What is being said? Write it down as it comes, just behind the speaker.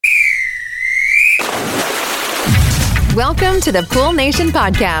Welcome to the Pool Nation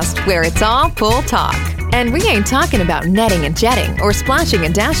podcast, where it's all pool talk. And we ain't talking about netting and jetting or splashing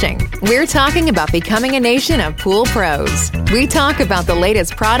and dashing. We're talking about becoming a nation of pool pros. We talk about the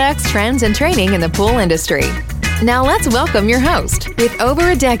latest products, trends, and training in the pool industry. Now let's welcome your host, with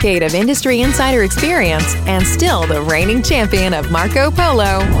over a decade of industry insider experience and still the reigning champion of Marco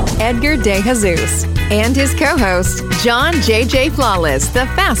Polo, Edgar De Jesus, and his co-host, John J.J. Flawless, the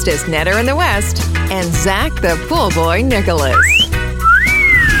fastest netter in the West, and Zach the Pool Boy Nicholas.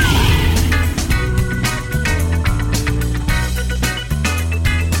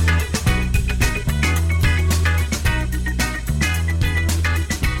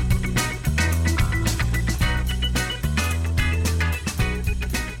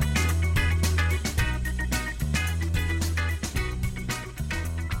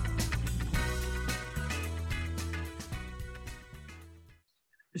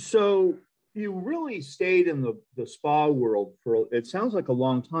 So you really stayed in the spa world for, it sounds like a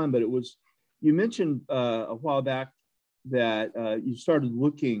long time, but you mentioned a while back that you started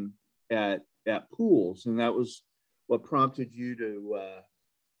looking at pools, and that was what prompted you to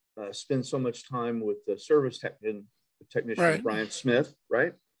spend so much time with the service technician, right, Brian Smith,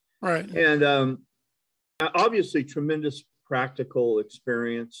 right? Right. And obviously tremendous practical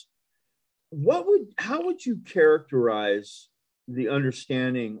experience. How would you characterize the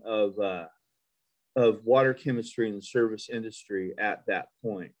understanding of water chemistry in the service industry at that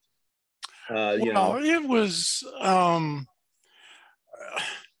point? It was,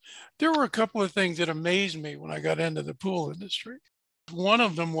 there were a couple of things that amazed me when I got into the pool industry. One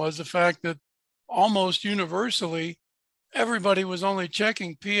of them was the fact that almost universally, everybody was only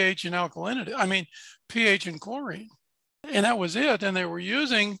checking pH and alkalinity. pH and chlorine. And that was it. And they were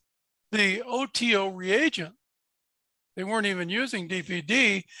using the OTO reagent. They weren't even using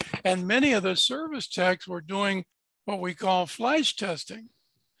DPD, and many of the service techs were doing what we call flash testing.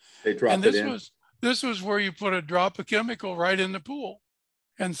 They dropped it in. This was where you put a drop of chemical right in the pool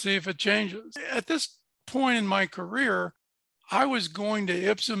and see if it changes. At this point in my career, I was going to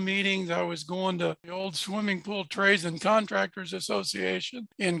IPSA meetings. I was going to the old Swimming Pool Trades and Contractors Association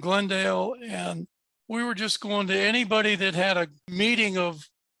in Glendale, and we were just going to anybody that had a meeting of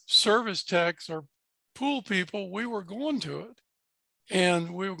service techs or pool people. We were going to it,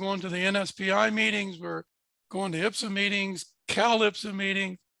 and we were going to the NSPI meetings. We were going to IPSA meetings, Cal IPSA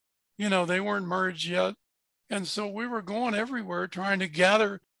meetings. They weren't merged yet, and so we were going everywhere trying to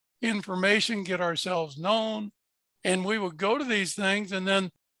gather information, get ourselves known. And we would go to these things, and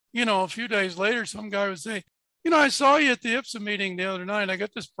then a few days later, some guy would say, I saw you at the IPSA meeting the other night. I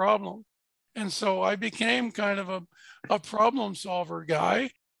got this problem. And so I became kind of a problem solver guy.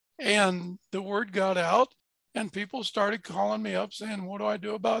 And the word got out, and people started calling me up saying, what do I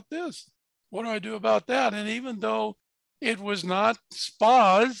do about this? What do I do about that? And even though it was not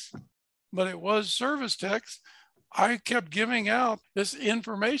spas, but it was service techs, I kept giving out this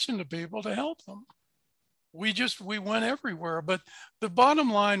information to people to help them. We went everywhere. But the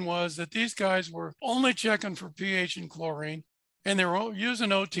bottom line was that these guys were only checking for pH and chlorine, and they were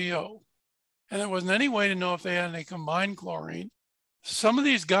using OTO. And there wasn't any way to know if they had any combined chlorine. Some of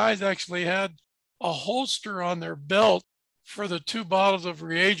these guys actually had a holster on their belt for the 2 bottles of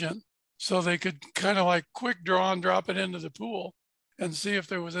reagent, so they could kind of like quick draw and drop it into the pool and see if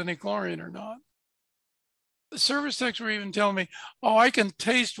there was any chlorine or not. The service techs were even telling me, I can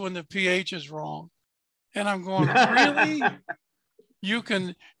taste when the pH is wrong. And I'm going, really? You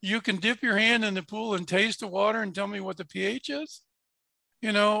can dip your hand in the pool and taste the water and tell me what the pH is?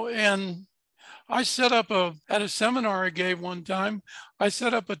 And I set up at a seminar I gave one time, I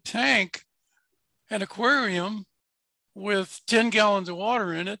set up a tank, an aquarium with 10 gallons of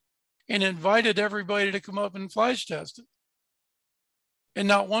water in it, and invited everybody to come up and flash test it. And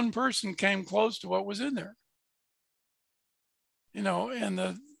not one person came close to what was in there.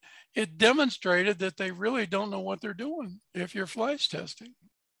 And it demonstrated that they really don't know what they're doing if you're flash testing.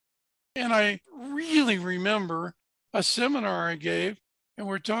 And I really remember a seminar I gave, and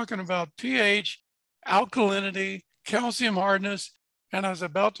we're talking about pH, alkalinity, calcium hardness, and I was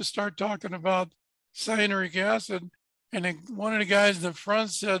about to start talking about cyanuric acid, and one of the guys in the front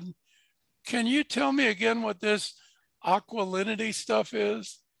said, can you tell me again what this aqualinity stuff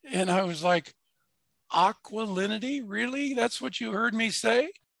is? And I was like, aqualinity? Really? That's what you heard me say? I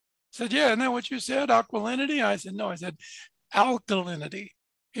said, yeah, isn't that what you said, aqualinity? I said, no, I said alkalinity.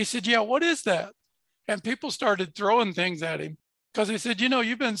 He said, yeah, what is that? And people started throwing things at him because they said,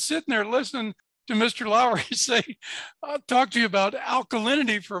 you've been sitting there listening to Mr. Lowry say, I'll talk to you about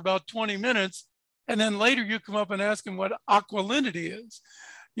alkalinity for about 20 minutes. And then later you come up and ask him what aqualinity is.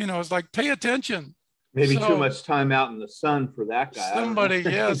 It's like, pay attention. Maybe too So much time out in the sun for that guy.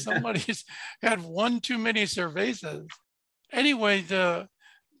 somebody's had one too many cervezas. Anyway,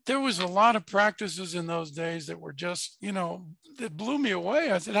 there was a lot of practices in those days that were just, that blew me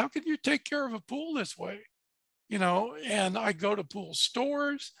away. I said, how can you take care of a pool this way? And I go to pool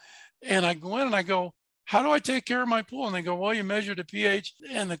stores and I go in and I go, how do I take care of my pool? And they go, well, you measure the pH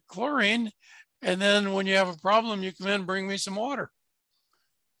and the chlorine. And then when you have a problem, you come in and bring me some water.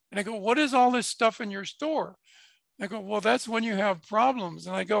 And I go, what is all this stuff in your store? I go, well, that's when you have problems.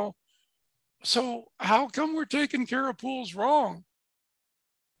 And I go, so how come we're taking care of pools wrong?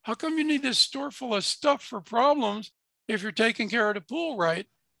 How come you need this store full of stuff for problems if you're taking care of the pool right?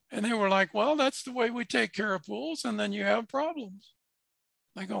 And they were like, well, that's the way we take care of pools, and then you have problems.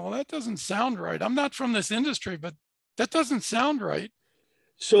 I go, well, that doesn't sound right. I'm not from this industry, but that doesn't sound right.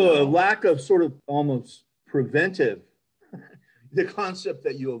 So a lack of sort of almost preventive, the concept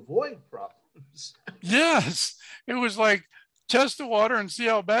that you avoid problems. Yes. It was like, test the water and see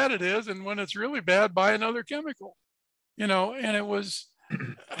how bad it is. And when it's really bad, buy another chemical, and it was,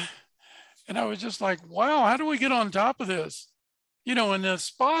 and I was just like, wow, how do we get on top of this? In the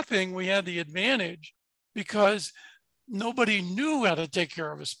spa thing, we had the advantage because nobody knew how to take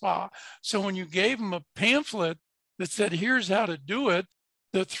care of a spa. So when you gave them a pamphlet that said, here's how to do it,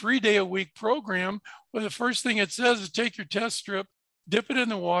 the 3-day-a-week program, well, the first thing it says is take your test strip, dip it in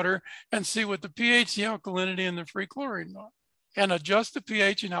the water, and see what the pH, the alkalinity, and the free chlorine are. And adjust the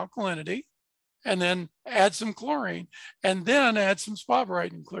pH and alkalinity, and then add some chlorine, and then add some Spa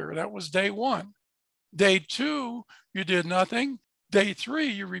Bright and Clear. That was day 1. Day 2, you did nothing. Day 3,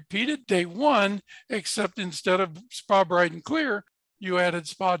 you repeated day 1, except instead of Spa Bright and Clear, you added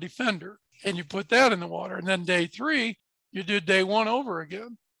Spa Defender, and you put that in the water. And then day 3, you did day 1 over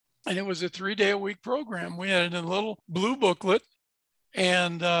again. And it was a 3-day-a-week program. We had it in a little blue booklet,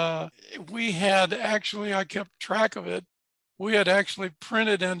 and we had actually, I kept track of it, we had actually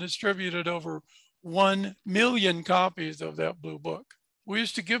printed and distributed over 1 million copies of that blue book. We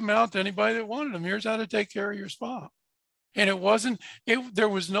used to give them out to anybody that wanted them. Here's how to take care of your spa. And there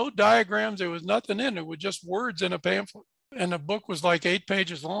was no diagrams, there was nothing in it. It was just words in a pamphlet. And the book was like 8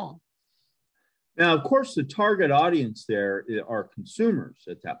 pages long. Now, of course, the target audience there are consumers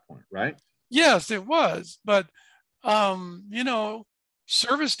at that point, right? Yes, it was. But,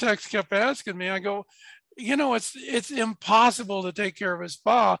 service techs kept asking me, I go, it's impossible to take care of a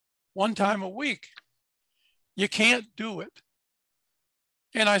spa 1 time a week. You can't do it.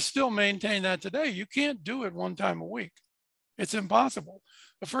 And I still maintain that today. You can't do it 1 time a week. It's impossible.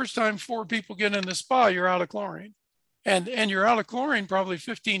 The first time 4 people get in the spa, you're out of chlorine. And you're out of chlorine probably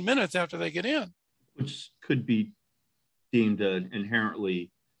 15 minutes after they get in. Which could be deemed an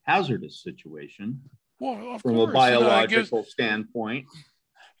inherently hazardous situation. Well, from a biological standpoint.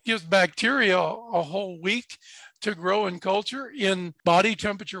 Gives bacteria a whole week to grow in culture in body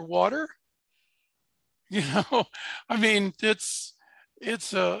temperature water. I mean, it's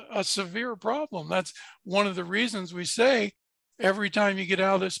a severe problem. That's one of the reasons we say every time you get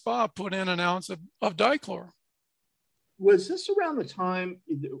out of the spa, put in an ounce of dichlor. Was this around the time,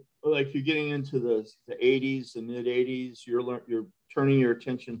 like you're getting into the 80s, the mid 80s, you're turning your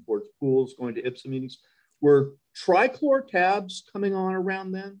attention towards pools, going to IPSA meetings? Were trichlor tabs coming on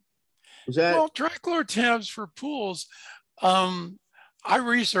around then? Was that? Well, trichlor tabs for pools, I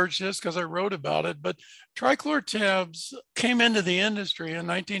researched this because I wrote about it, but trichlor tabs came into the industry in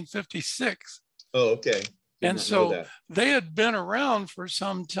 1956. Oh, okay. And so they had been around for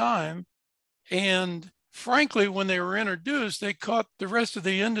some time. And frankly, when they were introduced, they caught the rest of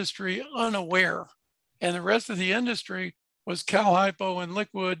the industry unaware. And the rest of the industry was Cal Hypo and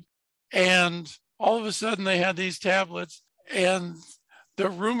liquid. And all of a sudden they had these tablets, and the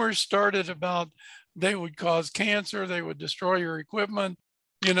rumors started about they would cause cancer, they would destroy your equipment,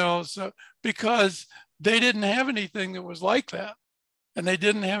 so because they didn't have anything that was like that, and they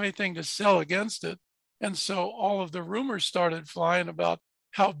didn't have anything to sell against it. And so all of the rumors started flying about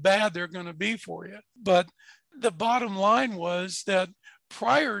how bad they're going to be for you. But the bottom line was that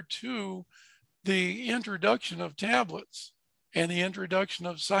prior to the introduction of tablets and the introduction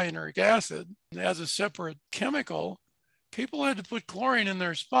of cyanuric acid as a separate chemical, people had to put chlorine in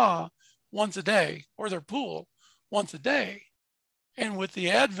their spa once a day, or their pool once a day. And with the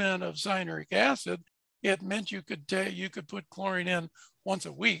advent of cyanuric acid, it meant you could put chlorine in once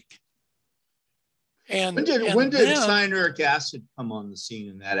a week. And when did cyanuric acid come on the scene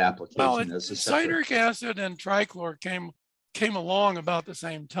in that application? Well, cyanuric acid and trichlor came along about the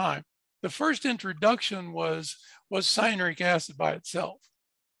same time. The first introduction was cyanuric acid by itself.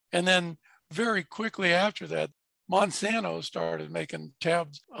 And then very quickly after that, Monsanto started making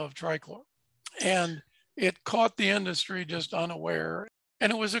tabs of trichlor. And it caught the industry just unaware.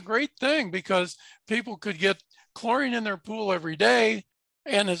 And it was a great thing because people could get chlorine in their pool every day.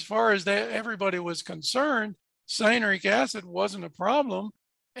 And as far as everybody was concerned, cyanuric acid wasn't a problem.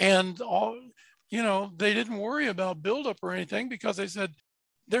 And they didn't worry about buildup or anything because they said,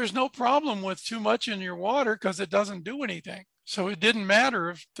 there's no problem with too much in your water because it doesn't do anything. So it didn't matter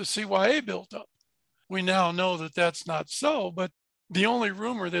if the CYA built up. We now know that that's not so, but the only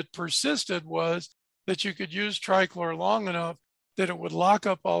rumor that persisted was that you could use trichlor long enough that it would lock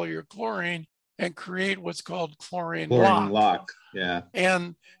up all of your chlorine and create what's called chlorine lock. Yeah.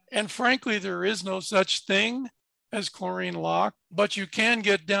 And frankly, there is no such thing as chlorine lock, but you can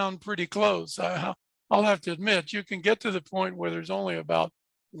get down pretty close. I'll have to admit, you can get to the point where there's only about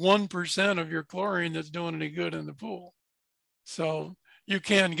 1% of your chlorine that's doing any good in the pool. So you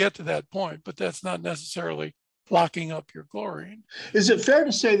can get to that point, but that's not necessarily locking up your chlorine. Is it fair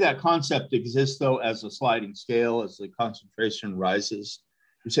to say that concept exists, though, as a sliding scale, as the concentration rises?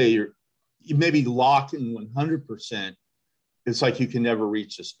 You say you may be locked in 100%. It's like you can never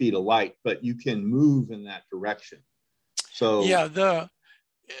reach the speed of light, but you can move in that direction. So yeah,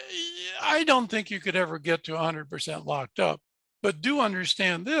 I don't think you could ever get to 100% locked up, but do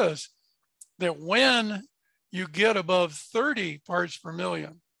understand this, that when you get above 30 parts per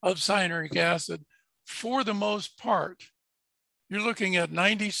million of cyanuric acid, for the most part, you're looking at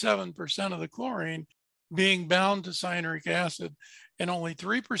 97% of the chlorine being bound to cyanuric acid and only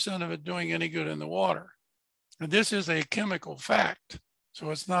 3% of it doing any good in the water. And this is a chemical fact.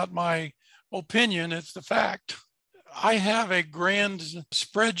 So it's not my opinion, it's the fact. I have a grand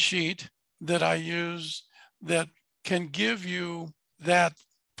spreadsheet that I use that can give you that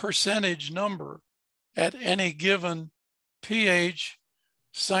percentage number at any given pH,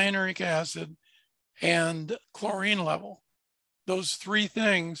 cyanuric acid, and chlorine level. Those three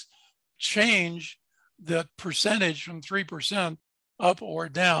things change that percentage from 3% up or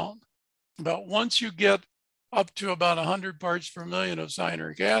down. But once you get up to about 100 parts per million of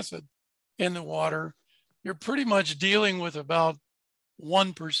cyanuric acid in the water, you're pretty much dealing with about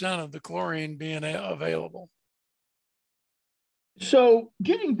 1% of the chlorine being available. So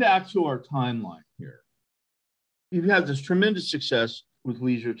getting back to our timeline here, you've had this tremendous success with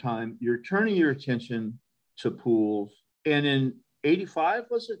Leisure Time. You're turning your attention to pools. And in 85,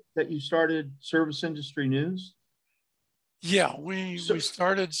 was it that you started Service Industry News? Yeah, we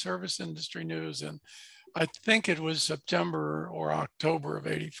started Service Industry News, and I think it was September or October of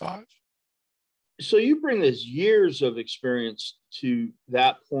 85. So you bring this years of experience to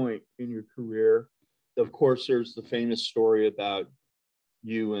that point in your career. Of course, there's the famous story about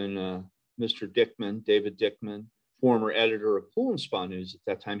you and Mr. Dickman, David Dickman, former editor of Pool and Spa News at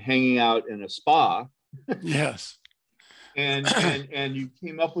that time, hanging out in a spa. Yes. And you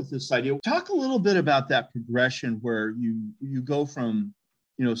came up with this idea. Talk a little bit about that progression where you go from,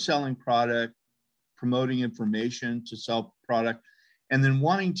 selling product, promoting information to sell product, and then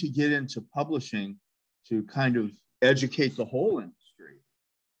wanting to get into publishing to kind of educate the whole industry.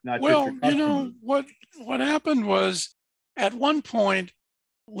 What happened was at one point,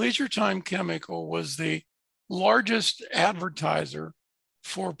 Leisure Time Chemical was the largest advertiser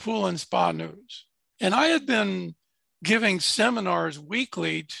for Pool and Spa News. And I had been giving seminars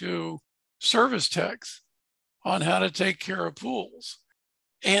weekly to service techs on how to take care of pools.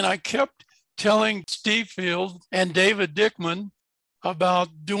 And I kept telling Steve Field and David Dickman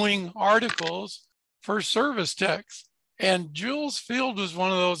about doing articles for service techs. And Jules Field was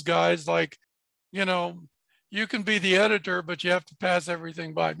one of those guys like, you can be the editor, but you have to pass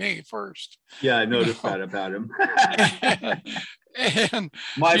everything by me first. Yeah, I noticed that about him. and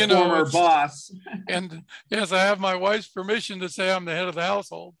my former boss. And yes, I have my wife's permission to say I'm the head of the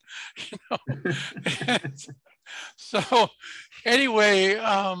household. So anyway,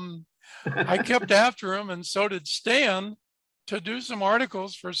 I kept after him, and so did Stan, to do some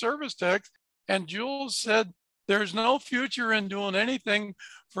articles for service techs. And Jules said, there's no future in doing anything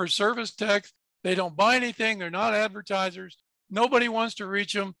for service techs. They don't buy anything. They're not advertisers. Nobody wants to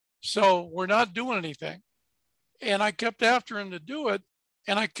reach them. So we're not doing anything. And I kept after him to do it.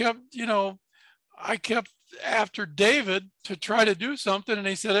 And I kept after David to try to do something. And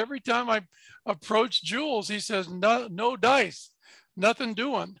he said, every time I approach Jules, he says, no dice, nothing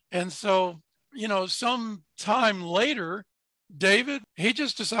doing. And so, some time later, David, he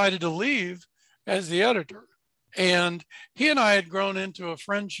just decided to leave as the editor. And he and I had grown into a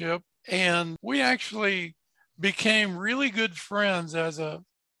friendship, and we actually became really good friends as a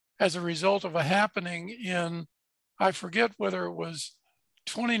result of a happening in, I forget whether it was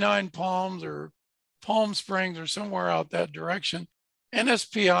 29 Palms or Palm Springs or somewhere out that direction.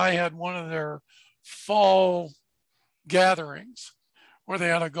 NSPI had one of their fall gatherings where they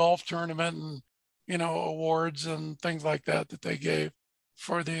had a golf tournament and, awards and things like that they gave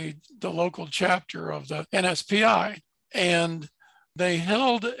for the local chapter of the NSPI. And they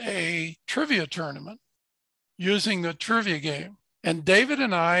held a trivia tournament using the trivia game. And David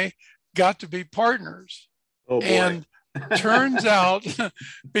and I got to be partners. Oh, boy. And turns out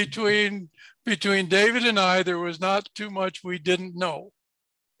between David and I, there was not too much we didn't know.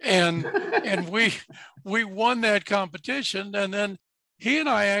 And we won that competition. And then he and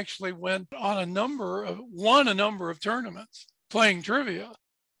I actually won a number of tournaments playing trivia,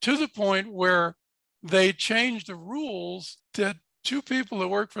 to the point where they changed the rules that two people that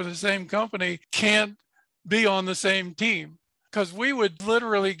work for the same company can't be on the same team. Because we would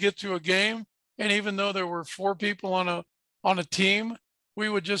literally get to a game, and even though there were 4 people on a team, we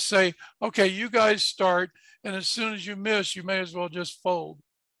would just say, okay, you guys start, and as soon as you miss, you may as well just fold,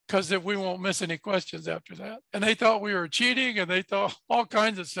 because we won't miss any questions after that. And they thought we were cheating, and they thought all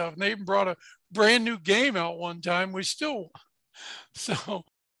kinds of stuff. And they even brought a brand new game out one time. We still, so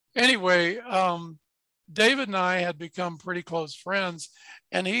anyway, David and I had become pretty close friends,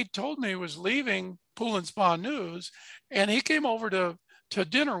 and he told me he was leaving Pool and Spa News, and he came over to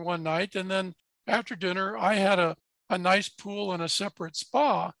dinner one night. And then after dinner, I had a nice pool and a separate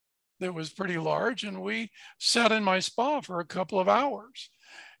spa that was pretty large, and we sat in my spa for a couple of hours.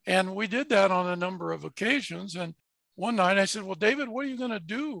 And we did that on a number of occasions. And one night I said, well, David, what are you going to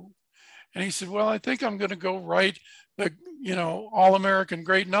do? And he said, well, I think I'm going to go write the, all-American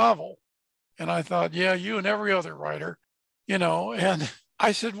great novel. And I thought, yeah, you and every other writer, and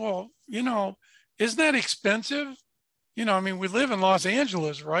I said, well, isn't that expensive? We live in Los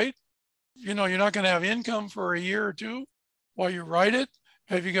Angeles, right? You're not going to have income for a year or two while you write it.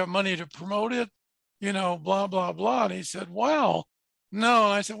 Have you got money to promote it? Blah, blah, blah. And he said, wow, no.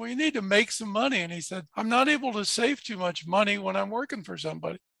 And I said, well, you need to make some money. And he said, I'm not able to save too much money when I'm working for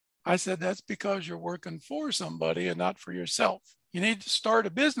somebody. I said, that's because you're working for somebody and not for yourself. You need to start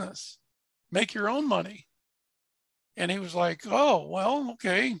a business, make your own money. And he was like, oh, well,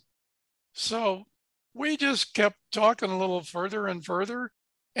 okay. So we just kept talking a little further and further.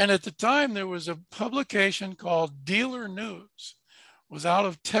 And at the time, there was a publication called Dealer News. It was out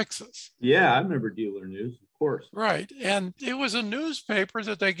of Texas. Yeah, I remember Dealer News, of course. Right. And it was a newspaper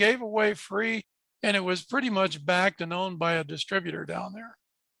that they gave away free, and it was pretty much backed and owned by a distributor down there.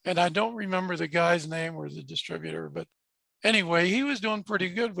 And I don't remember the guy's name or the distributor, but anyway, he was doing pretty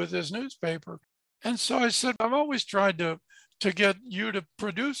good with his newspaper. And so I said, I've always tried to get you to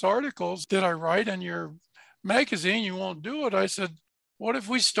produce articles that I write in your magazine. You won't do it. I said, what if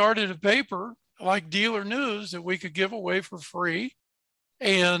we started a paper like Dealer News that we could give away for free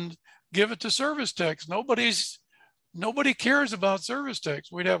and give it to service techs? Nobody cares about service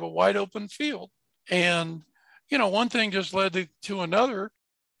techs. We'd have a wide open field. And, one thing just led to another.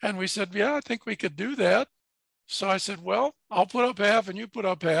 And we said, yeah, I think we could do that. So I said, well, I'll put up half and you put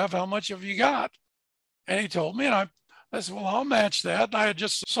up half. How much have you got? And he told me, and I said, well, I'll match that. And I had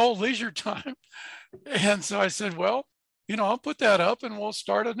just sold Leisure Time. And so I said, well, I'll put that up and we'll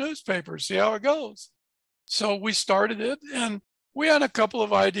start a newspaper, see how it goes. So we started it, and we had a couple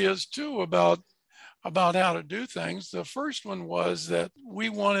of ideas too about how to do things. The first one was that we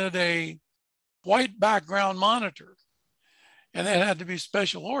wanted a white background monitor, and that had to be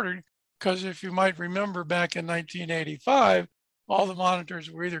special ordered because if you might remember back in 1985, all the monitors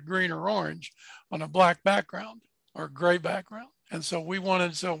were either green or orange on a black background or gray background. And so we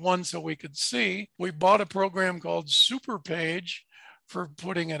wanted one so we could see. We bought a program called SuperPage for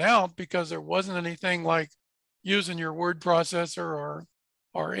putting it out because there wasn't anything like using your word processor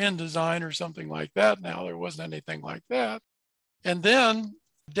or InDesign or something like that. Now there wasn't anything like that. And then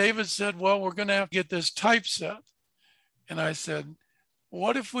David said, well, we're going to have to get this typeset. And I said,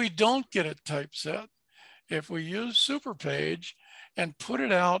 what if we don't get it typeset? If we use SuperPage and put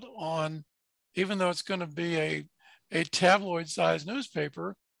it out on, even though it's going to be a tabloid-sized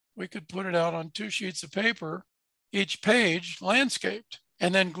newspaper, we could put it out on 2 sheets of paper, each page landscaped,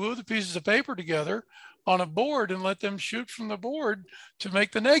 and then glue the pieces of paper together on a board and let them shoot from the board to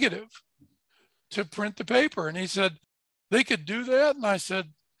make the negative, to print the paper. And he said, they could do that? And I said,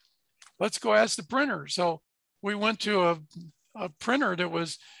 let's go ask the printer. So we went to a printer that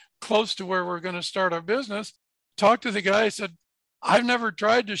was close to where we're going to start our business, talked to the guy, said, I've never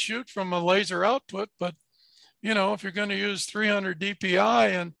tried to shoot from a laser output, but if you're going to use 300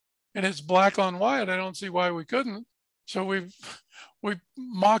 DPI and it's black on white, I don't see why we couldn't. So we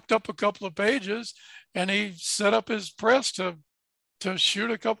mocked up a couple of pages, and he set up his press to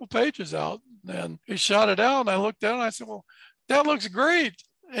shoot a couple pages out. And he shot it out, and I looked at it and I said, well, that looks great.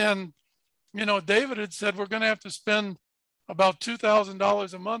 And, David had said, we're going to have to spend about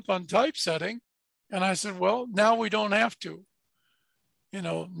 $2,000 a month on typesetting. And I said, well, now we don't have to,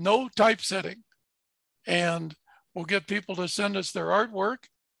 no typesetting. And we'll get people to send us their artwork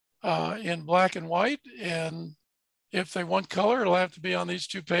in black and white. And if they want color, it'll have to be on these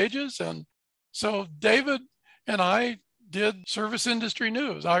 2 pages. And so David and I did service industry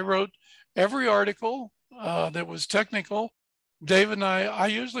news. I wrote every article that was technical. David and I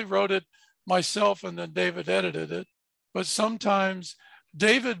usually wrote it myself and then David edited it. But sometimes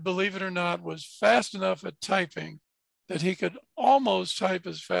David, believe it or not, was fast enough at typing that he could almost type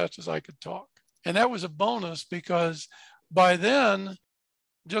as fast as I could talk. And that was a bonus because by then,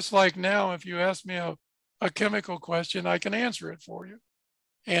 just like now, if you ask me a chemical question, I can answer it for you.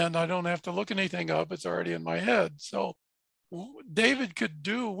 And I don't have to look anything up. It's already in my head. So we could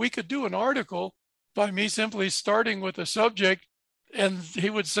do an article by me simply starting with a subject, and he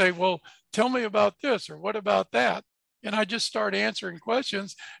would say, well, tell me about this, or what about that? And I just start answering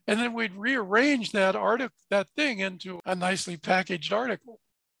questions, and then we'd rearrange that thing into a nicely packaged article.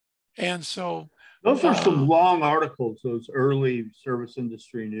 And so those are some long articles, those early service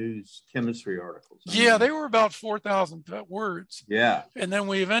industry news chemistry articles. Yeah, they were about 4,000 words. Yeah. And then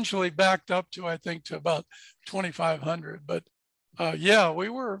we eventually backed up to about 2,500. But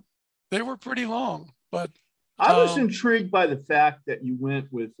they were pretty long. But I was intrigued by the fact that you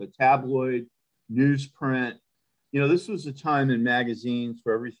went with a tabloid newsprint. This was a time in magazines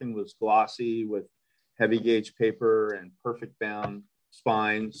where everything was glossy with heavy gauge paper and perfect bound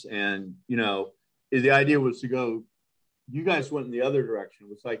spines. And, the idea was to go, you guys went in the other direction. It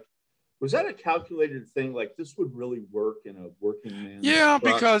was like, was that a calculated thing? Like this would really work in a working man's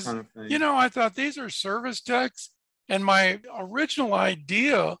because, kind of thing? I thought these are service techs. And my original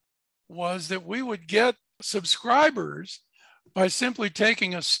idea was that we would get subscribers by simply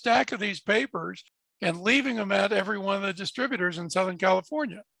taking a stack of these papers and leaving them at every one of the distributors in Southern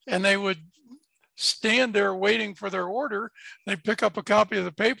California. And they would stand there waiting for their order. They'd pick up a copy of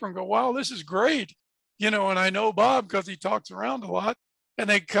the paper and go, wow, this is great. And I know Bob because he talks around a lot. And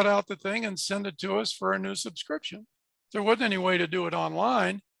they'd cut out the thing and send it to us for a new subscription. There wasn't any way to do it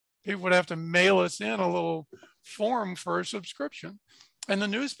online. People would have to mail us in a little form for a subscription. And the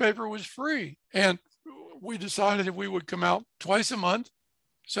newspaper was free. And we decided that we would come out twice a month.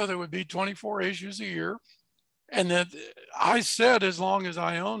 So there would be 24 issues a year. And that I said, as long as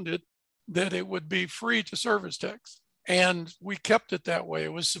I owned it, that it would be free to service techs. And we kept it that way.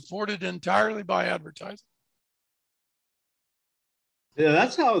 It was supported entirely by advertising. Yeah,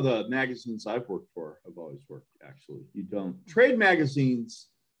 that's how the magazines I've worked for have always worked, actually. You don't. Trade magazines,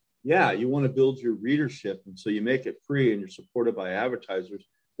 you want to build your readership. And so you make it free and you're supported by advertisers.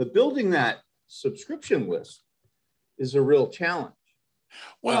 But building that subscription list is a real challenge.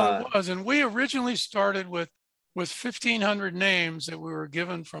 Well, it was. And we originally started with 1,500 names that we were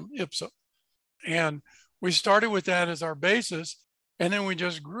given from Ipsos. And we started with that as our basis. And then we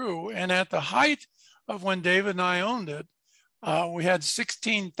just grew. And at the height of when David and I owned it, we had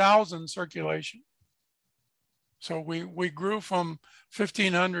 16,000 circulation. So we grew from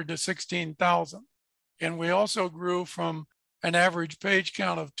 1,500 to 16,000. And we also grew from an average page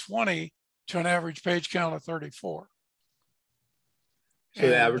count of 20 to an average page count of 34. So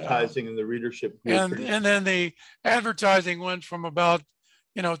the advertising and the readership. And then the advertising went from about,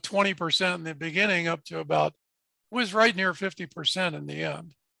 20% in the beginning up to was right near 50% in the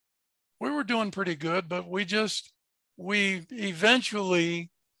end. We were doing pretty good, but we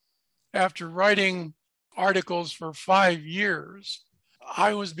eventually, after writing articles for 5 years,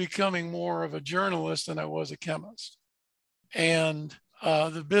 I was becoming more of a journalist than I was a chemist. And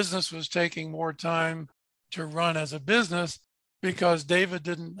the business was taking more time to run as a business because David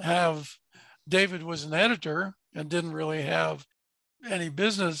was an editor and didn't really have any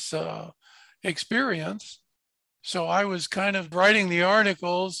business experience. So I was kind of writing the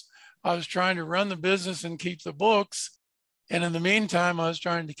articles. I was trying to run the business and keep the books. And in the meantime, I was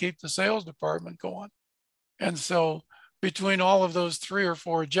trying to keep the sales department going. And so between all of those 3 or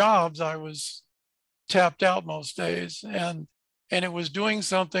 4 jobs, I was tapped out most days. And it was doing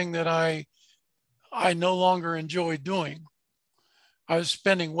something that I no longer enjoyed doing. I was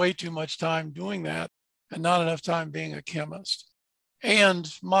spending way too much time doing that and not enough time being a chemist.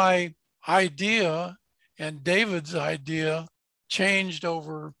 And my idea and David's idea changed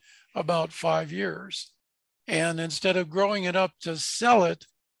over about 5 years. And instead of growing it up to sell it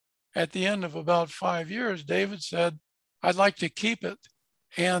at the end of about 5 years, David said, I'd like to keep it.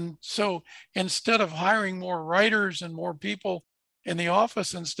 And so instead of hiring more writers and more people in the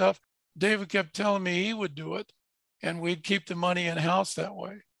office and stuff, David kept telling me he would do it. and we'd keep the money in house that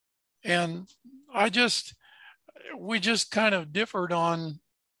way. And we just kind of differed on,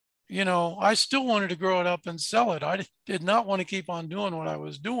 I still wanted to grow it up and sell it. I did not want to keep on doing what I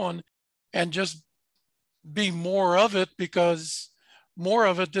was doing and just be more of it, because more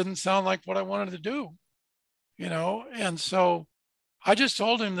of it didn't sound like what I wanted to do, And so I just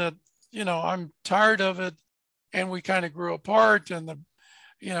told him that, I'm tired of it. And we kind of grew apart, and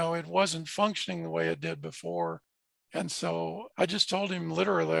it wasn't functioning the way it did before. And so I just told him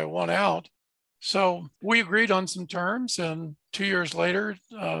literally I want out. So we agreed on some terms, and 2 years later,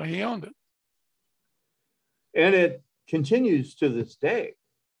 he owned it. And it continues to this day.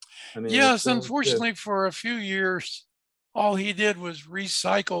 I mean, yes, unfortunately, for a few years, all he did was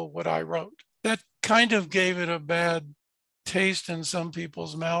recycle what I wrote. That kind of gave it a bad taste in some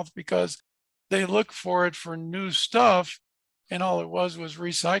people's mouth, because they look for it for new stuff, and all it was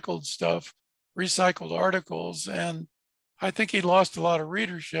recycled stuff, recycled articles. And I think he lost a lot of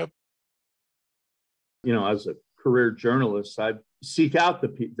readership. As a career journalist, I seek out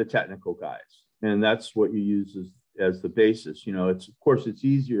the technical guys, and that's what you use as the basis. Of course, it's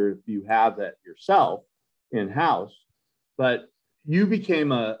easier if you have that yourself in-house, but you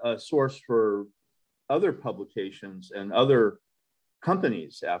became a source for other publications and other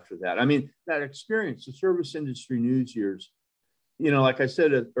companies after that. I mean, that experience, the service industry news years, like I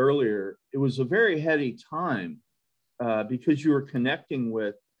said earlier, it was a very heady time because you were connecting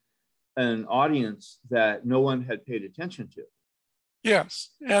with an audience that no one had paid attention to. Yes,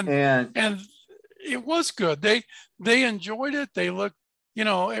 and it was good. They enjoyed it. They looked,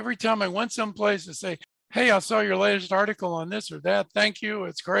 every time I went someplace to say, "Hey, I saw your latest article on this or that. Thank you.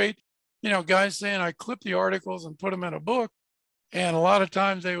 It's great." Guys saying I clip the articles and put them in a book. And a lot of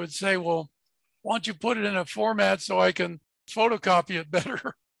times they would say, "Well, why don't you put it in a format so I can photocopy it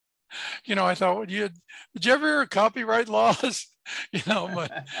better?" I thought, well, did you ever hear of copyright laws?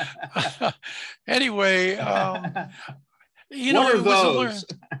 But anyway,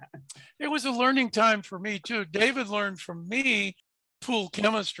 it was a learning time for me too. David learned from me pool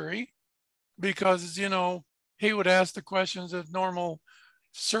chemistry, because, he would ask the questions that normal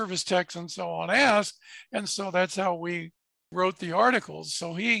service techs and so on ask. And so that's how we wrote the articles.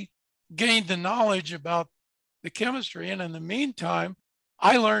 So he gained the knowledge about the chemistry. And in the meantime,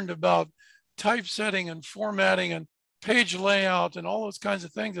 I learned about typesetting and formatting and page layout and all those kinds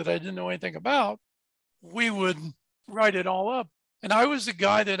of things that I didn't know anything about. We would write it all up. And I was the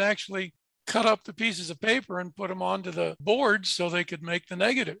guy that actually cut up the pieces of paper and put them onto the board so they could make the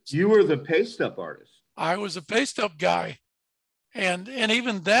negatives. You were the paste up artist. I was a paste up guy. And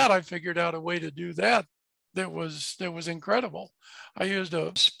even that, I figured out a way to do that was incredible. I used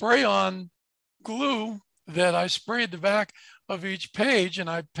a spray-on glue that I sprayed the back of each page, and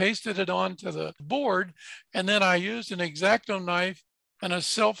I pasted it onto the board. And then I used an X-Acto knife and a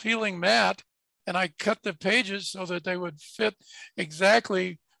self-healing mat, and I cut the pages so that they would fit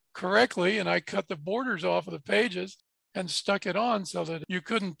exactly correctly. And I cut the borders off of the pages and stuck it on so that you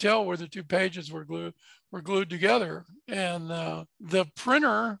couldn't tell where the two pages were glued together. And the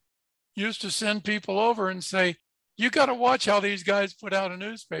printer used to send people over and say, "You got to watch how these guys put out a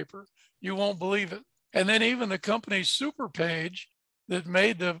newspaper. You won't believe it." And then even the company Super Page that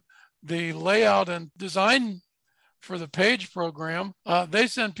made the layout and design for the page program, they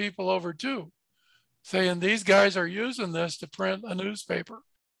sent people over too, saying these guys are using this to print a newspaper,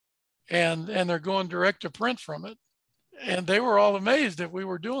 and they're going direct to print from it. And they were all amazed that we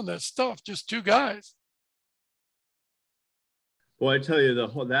were doing this stuff, just two guys. Well, I tell you,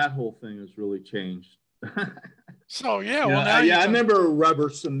 that whole thing has really changed. So yeah, I remember rubber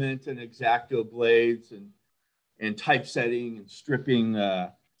cement and X-Acto blades and typesetting and stripping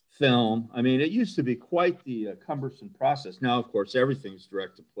film. I mean, it used to be quite the cumbersome process. Now, of course, everything's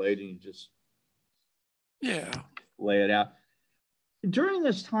direct to plate, and you just lay it out. During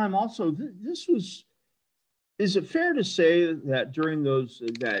this time, also, is it fair to say that during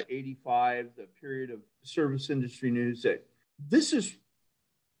that 85, the period of service industry news, that this is,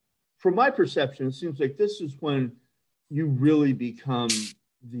 from my perception, it seems like this is when you really become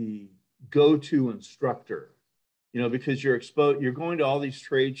the go-to instructor, because you're going to all these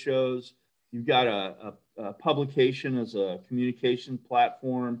trade shows, you've got a publication as a communication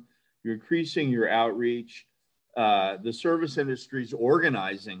platform, you're increasing your outreach, the service industry is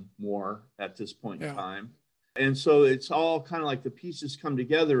organizing more at this point in time. And so it's all kind of like the pieces come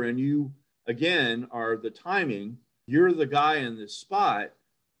together, and you, again, are the timing. You're the guy in this spot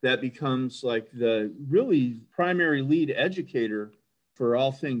that becomes like the really primary lead educator for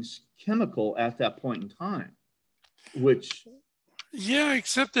all things chemical at that point in time, which... Yeah,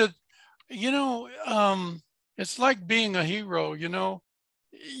 except that, it's like being a hero,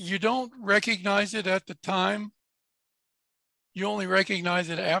 you don't recognize it at the time. You only recognize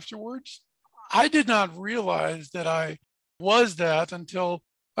it afterwards. I did not realize that I was that until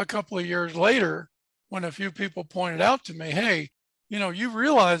a couple of years later, when a few people pointed out to me, hey, you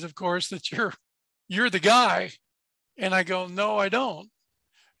realize, of course, that you're the guy. And I go, no, I don't.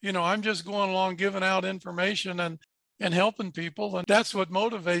 I'm just going along giving out information and helping people. And that's what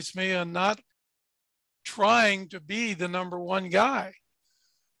motivates me, and not trying to be the number one guy.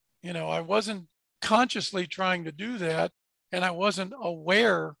 I wasn't consciously trying to do that. And I wasn't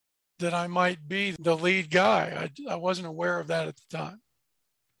aware that I might be the lead guy. I wasn't aware of that at the time.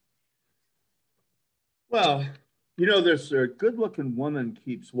 Well, there's a good-looking woman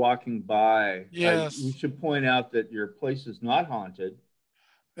keeps walking by. Yes. We should point out that your place is not haunted.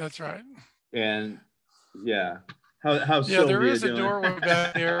 That's right. And yeah, how's Sylvia there is doing? A doorway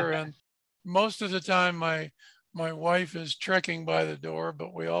back there, and most of the time my wife is trekking by the door,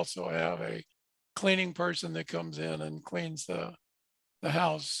 but we also have a cleaning person that comes in and cleans the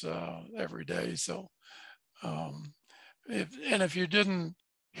house every day. So, if you didn't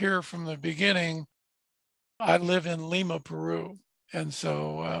hear from the beginning, I live in Lima, Peru, and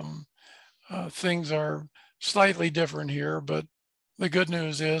so things are slightly different here. But the good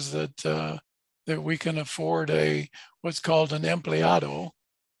news is that we can afford what's called an empleado,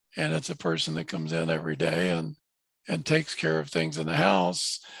 and it's a person that comes in every day and takes care of things in the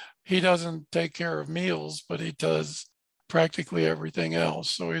house. He doesn't take care of meals, but he does practically everything else.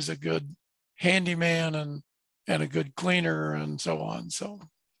 So he's a good handyman and a good cleaner and so on. So,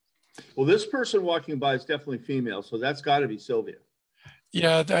 well, this person walking by is definitely female, so that's got to be Sylvia.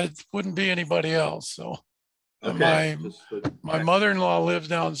 Yeah, that wouldn't be anybody else. So, okay. My mother-in-law lives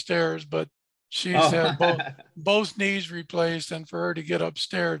downstairs, but she's had both knees replaced, and for her to get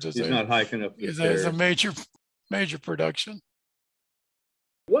upstairs is not hiking up the stairs. Is a major production.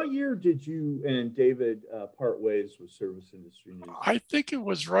 What year did you and David part ways with Service Industry News? I think it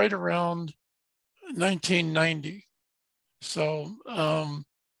was right around 1990. So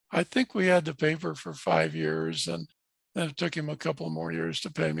I think we had the paper for 5 years, and then it took him a couple more years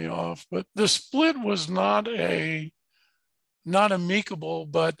to pay me off. But the split was not amicable,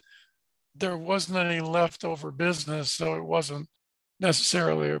 but there wasn't any leftover business, so it wasn't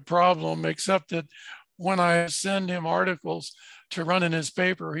necessarily a problem, except that when I send him articles to run in his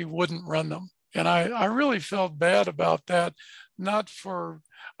paper, he wouldn't run them. And I really felt bad about that.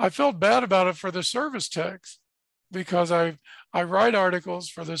 I felt bad about it for the service techs, because I write articles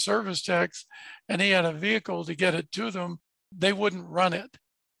for the service techs, and he had a vehicle to get it to them. They wouldn't run it.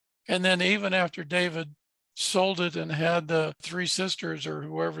 And then even after David sold it and had the three sisters or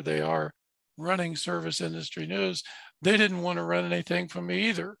whoever they are running Service Industry News, they didn't want to run anything from me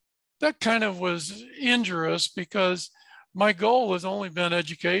either. That kind of was injurious, because my goal has only been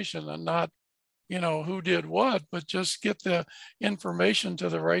education and not, who did what, but just get the information to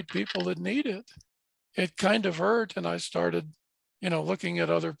the right people that need it. It kind of hurt, and I started, looking at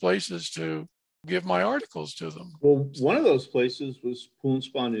other places to give my articles to them. Well, one of those places was Pool and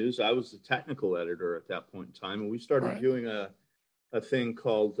Spa News. I was the technical editor at that point in time, and we started doing a thing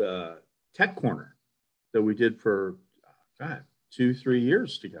called Tech Corner that we did for 2-3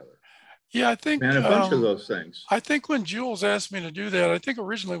 years together. Yeah, I think a bunch of those things. I think when Jules asked me to do that, I think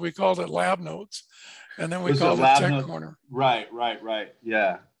originally we called it Lab Notes, and then we called it Tech Corner. Right.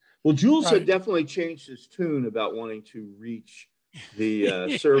 Yeah. Well, Jules had definitely changed his tune about wanting to reach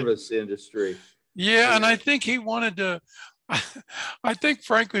the service industry. Yeah, and I think he wanted to. I think,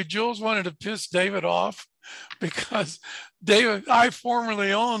 frankly, Jules wanted to piss David off, because I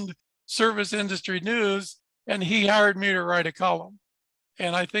formerly owned Service Industry News, and he hired me to write a column.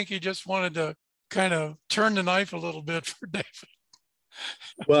 And I think he just wanted to kind of turn the knife a little bit for David.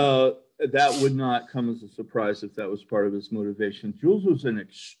 Well, that would not come as a surprise if that was part of his motivation. Jules was an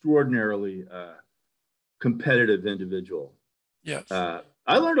extraordinarily competitive individual. Yes.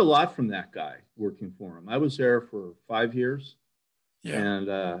 I learned a lot from that guy working for him. I was there for 5 years. Yeah.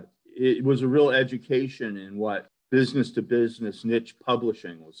 And it was a real education in what business to business niche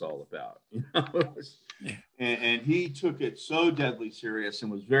publishing was all about. And he took it so deadly serious and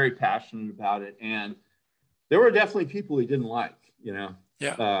was very passionate about it. And there were definitely people he didn't like,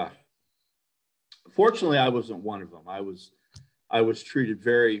 Yeah. Fortunately, I wasn't one of them. I was treated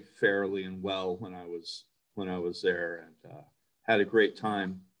very fairly and well when I was there, and had a great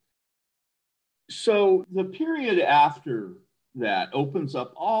time. So the period after that opens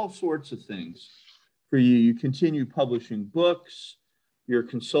up all sorts of things for you. You continue publishing books. You're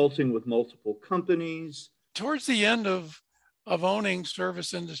consulting with multiple companies. Towards the end of owning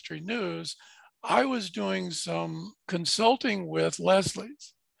Service Industry News, I was doing some consulting with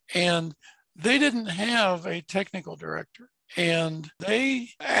Leslie's, and they didn't have a technical director. And they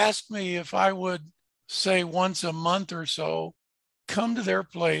asked me if I would, say, once a month or so, come to their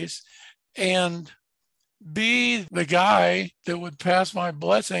place and be the guy that would pass my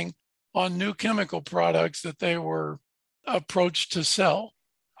blessing on new chemical products that they were approached to sell.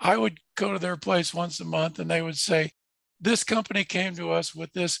 I would go to their place once a month and they would say, this company came to us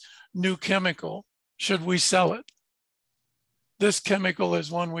with this new chemical. Should we sell it? This chemical is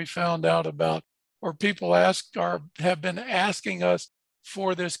one we found out about, or people have been asking us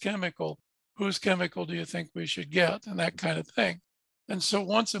for this chemical. Whose chemical do you think we should get? And that kind of thing. And so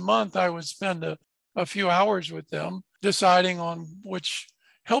once a month, I would spend a few hours with them,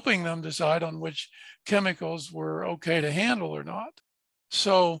 helping them decide on which chemicals were okay to handle or not.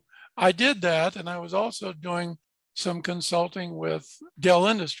 So I did that. And I was also doing some consulting with Dell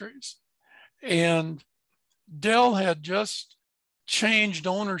Industries. And Dell had just changed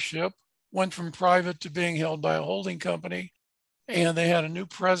ownership, went from private to being held by a holding company. And they had a new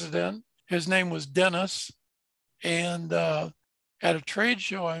president. His name was Dennis. And at a trade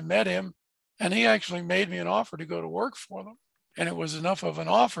show, I met him, and he actually made me an offer to go to work for them. And it was enough of an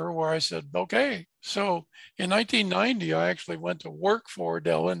offer where I said, okay. So in 1990, I actually went to work for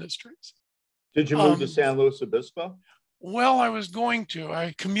Dell Industries. Did you move to San Luis Obispo? Well, I was going to.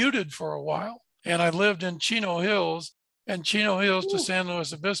 I commuted for a while, and I lived in Chino Hills, and Chino Hills to San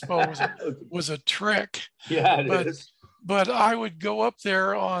Luis Obispo was a trek. Yeah, it is. But I would go up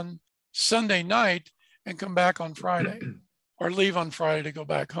there on Sunday night and come back on Friday, or leave on Friday to go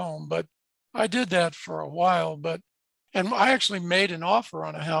back home. But I did that for a while. And I actually made an offer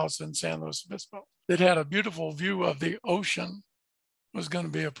on a house in San Luis Obispo that had a beautiful view of the ocean. It was going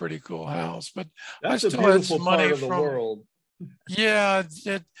to be a pretty cool house. But that's I still a beautiful had some money part of the world. Yeah,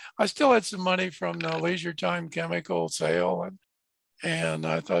 I still had some money from the Leisure Time Chemical sale, and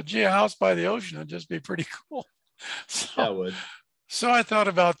I thought, gee, a house by the ocean would just be pretty cool. That would. So I thought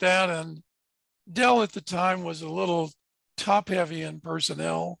about that, and Dell at the time was a little top heavy in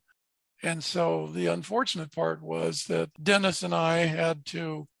personnel. And so the unfortunate part was that Dennis and I had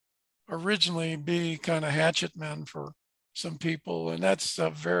to originally be kind of hatchet men for some people. And that's a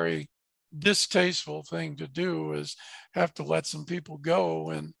very distasteful thing to do, is have to let some people go.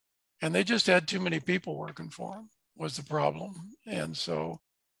 And they just had too many people working for them was the problem. And so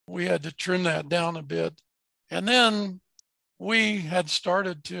we had to trim that down a bit. And then we had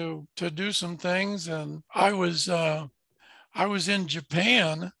started to do some things. And I was in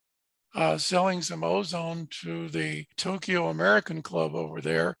Japan selling some ozone to the Tokyo American Club over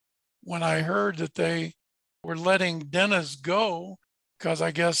there when I heard that they were letting Dennis go because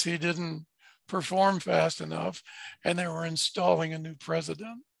I guess he didn't perform fast enough, and they were installing a new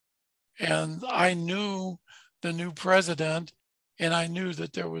president. And I knew the new president, and I knew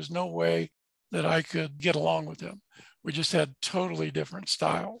that there was no way that I could get along with him. We just had totally different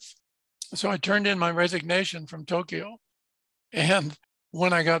styles. So I turned in my resignation from Tokyo. And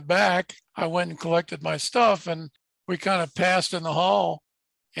when I got back, I went and collected my stuff, and we kind of passed in the hall.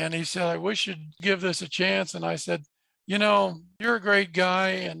 And he said, I wish you'd give this a chance. And I said, you know, you're a great guy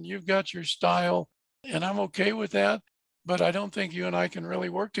and you've got your style, and I'm okay with that, but I don't think you and I can really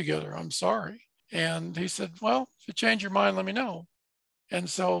work together. I'm sorry. And he said, well, if you change your mind, let me know. And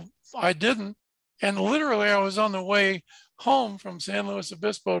so I didn't. And literally I was on the way home from San Luis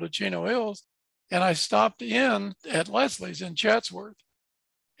Obispo to Chino Hills, and I stopped in at Leslie's in Chatsworth.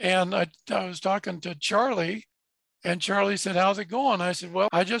 And I was talking to Charlie, and Charlie said, how's it going? I said, well,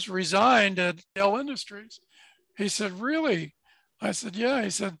 I just resigned at Dell Industries. He said, really? I said, yeah. He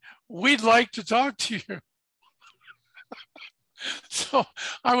said, we'd like to talk to you. So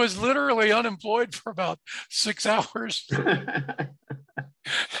I was literally unemployed for about 6 hours.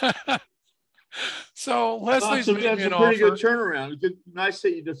 So Leslie's awesome. made That's me an a pretty offer. good turnaround. Nice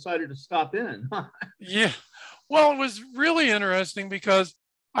that you decided to stop in. Yeah. Well, it was really interesting because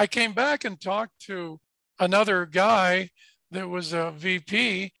I came back and talked to another guy that was a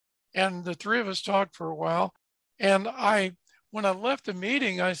VP, and the three of us talked for a while. And when I left the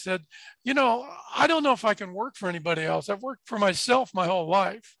meeting, I said, you know, I don't know if I can work for anybody else. I've worked for myself my whole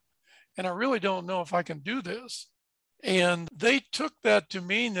life, and I really don't know if I can do this. And they took that to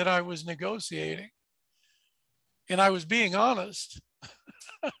mean that I was negotiating, and I was being honest.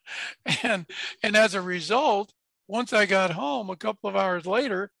 and as a result, once I got home, a couple of hours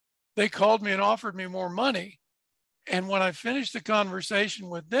later, they called me and offered me more money. And when I finished the conversation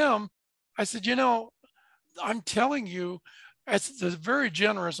with them, I said, you know, I'm telling you, it's a very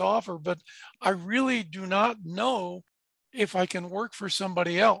generous offer, but I really do not know if I can work for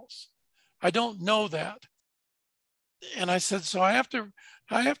somebody else. I don't know that. And I said, so I have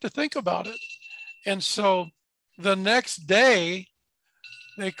to think about it. And so the next day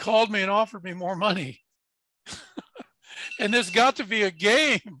they called me and offered me more money. And this got to be a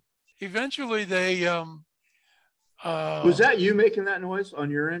game. Eventually they, was that you making that noise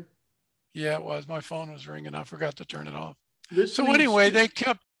on your end? Yeah, it was. My phone was ringing. I forgot to turn it off. So anyway, they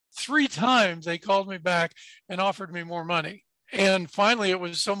kept 3 times. They called me back and offered me more money. And finally, it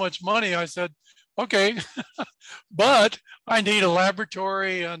was so much money. I said, okay, but I need a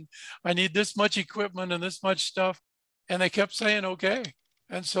laboratory and I need this much equipment and this much stuff. And they kept saying, okay.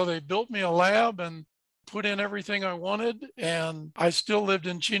 And so they built me a lab and put in everything I wanted. And I still lived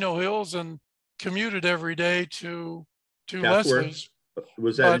in Chino Hills and commuted every day to Leslie's.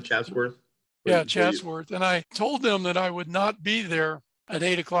 Was that in Chatsworth? Yeah, Chatsworth. And I told them that I would not be there at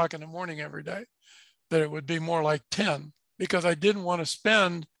 8 o'clock in the morning every day, that it would be more like 10, because I didn't want to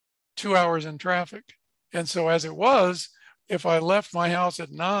spend 2 hours in traffic. And so as it was, if I left my house at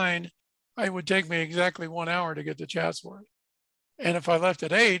 9, it would take me exactly 1 hour to get to Chatsworth. And if I left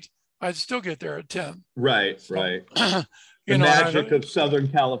at 8, I'd still get there at 10. Right, so, right. The magic of Southern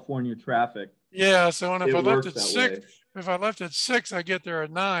California traffic. Yeah. So and if I left at 6, I get there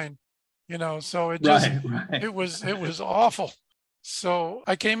at 9. So it just right. It was awful. So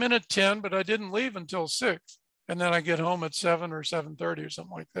I came in at 10, but I didn't leave until 6. And then I get home at 7 or 7:30 or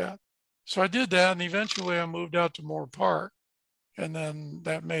something like that. So I did that, and eventually I moved out to Moore Park, and then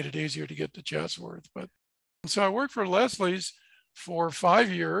that made it easier to get to Chatsworth. But so I worked for Leslie's for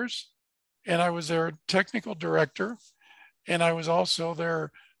 5 years, and I was their technical director, and I was also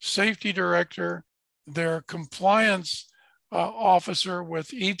their safety director, their compliance officer with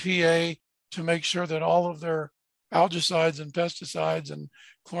EPA to make sure that all of their algicides and pesticides and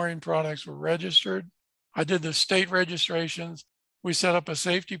chlorine products were registered. I did the state registrations. We set up a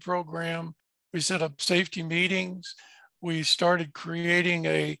safety program. We set up safety meetings. We started creating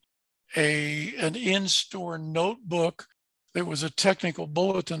an in-store notebook that was a technical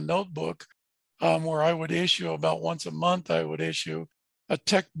bulletin notebook where I would issue about once a month, I would issue a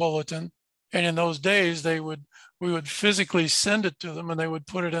tech bulletin. And in those days, we would physically send it to them and they would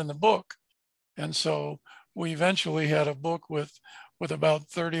put it in the book. And so we eventually had a book with about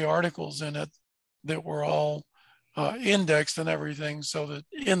 30 articles in it that were all indexed and everything, so that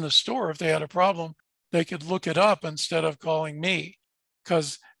in the store, if they had a problem, they could look it up instead of calling me.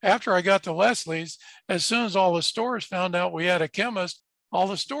 Because after I got to Leslie's, as soon as all the stores found out we had a chemist, all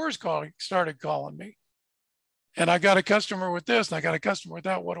the stores started calling me. And I got a customer with this, and I got a customer with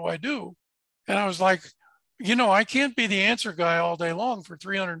that. What do I do? And I was like, I can't be the answer guy all day long for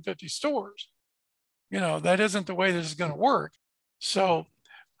 350 stores. That isn't the way this is going to work. So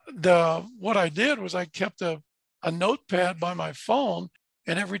what I did was I kept a notepad by my phone,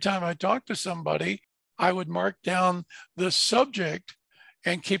 and every time I talked to somebody, I would mark down the subject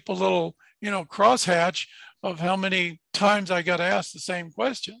and keep a little, crosshatch of how many times I got asked the same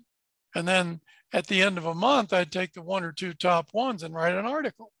question. And then at the end of a month, I'd take the 1 or 2 top ones and write an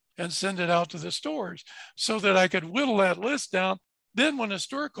article and send it out to the stores so that I could whittle that list down. Then when a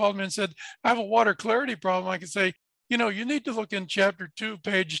store called me and said, I have a water clarity problem, I could say, you need to look in chapter 2,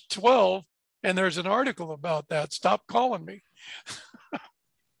 page 12, and there's an article about that. Stop calling me.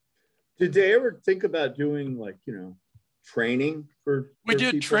 Did they ever think about doing training for We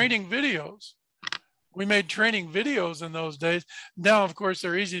did people? Training videos. We made training videos in those days. Now, of course,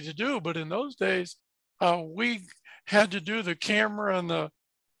 they're easy to do, but in those days, we had to do the camera and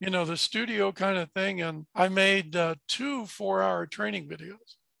the studio kind of thing. And I made 2 4-hour training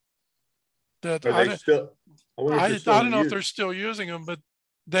videos. That Are they still? I don't know if they're still using them, but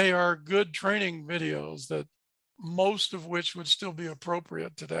they are good training videos that most of which would still be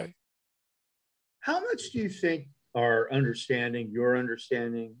appropriate today. How much do you think your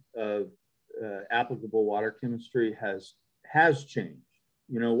understanding of applicable water chemistry has changed?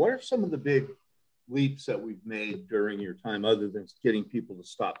 What are some of the big leaps that we've made during your time, other than getting people to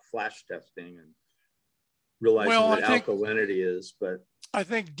stop flash testing and realizing what alkalinity is? But I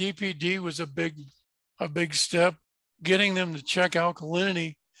think DPD was a big step. Getting them to check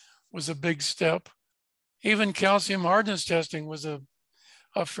alkalinity was a big step. Even calcium hardness testing was a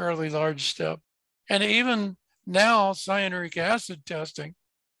fairly large step. And even now, cyanuric acid testing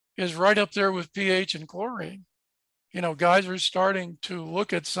is right up there with pH and chlorine. Guys are starting to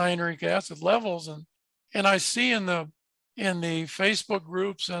look at cyanuric acid levels, and I see in the Facebook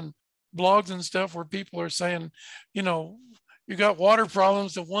groups and blogs and stuff where people are saying, you got water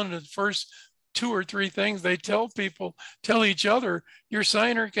problems, that one of the first 2 or 3 things they tell each other, your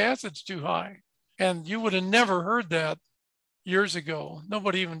cyanuric acid's too high. And you would have never heard that years ago.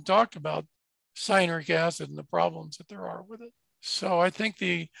 Nobody even talked about cyanuric acid and the problems that there are with it. So I think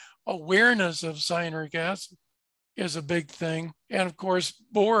the awareness of cyanuric acid is a big thing. And of course,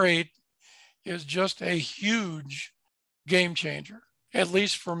 borate is just a huge game changer, at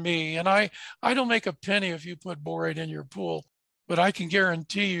least for me. And I don't make a penny if you put borate in your pool, but I can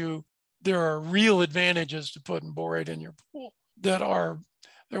guarantee you there are real advantages to putting borate in your pool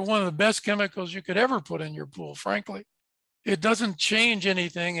they're one of the best chemicals you could ever put in your pool, frankly. It doesn't change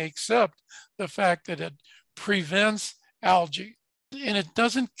anything except the fact that it prevents algae. And it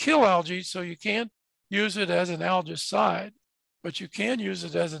doesn't kill algae, so you can't use it as an algicide, but you can use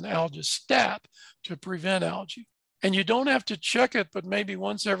it as an algistat to prevent algae. And you don't have to check it, but maybe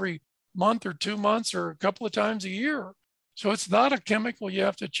once every month or 2 months or a couple of times a year. So it's not a chemical you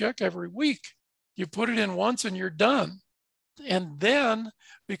have to check every week. You put it in once and you're done. And then,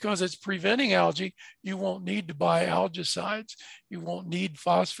 because it's preventing algae, you won't need to buy algicides. You won't need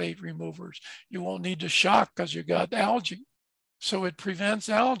phosphate removers. You won't need to shock because you got algae. So it prevents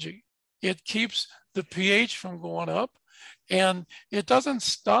algae. It keeps the pH from going up, and it doesn't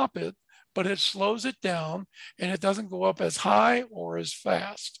stop it, but it slows it down, and it doesn't go up as high or as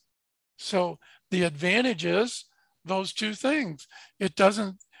fast. So the advantage is those two things. It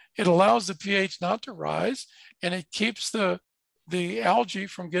allows the pH not to rise, and it keeps the algae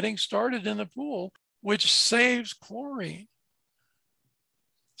from getting started in the pool, which saves chlorine.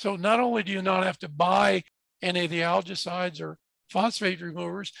 So not only do you not have to buy any of the algicides or phosphate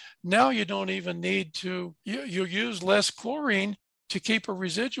removers, now you don't even need to, you use less chlorine to keep a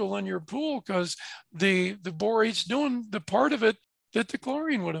residual in your pool because the borate's doing the part of it that the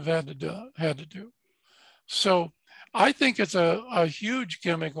chlorine would have had to do. So I think it's a huge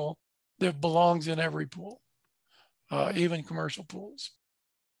chemical that belongs in every pool. Even commercial pools.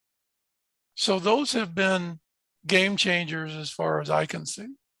 So those have been game changers as far as I can see.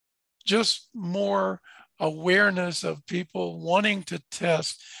 Just more awareness of people wanting to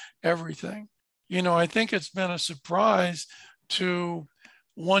test everything. I think it's been a surprise to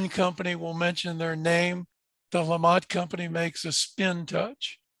one company, we'll mention their name. The Lamont company makes a spin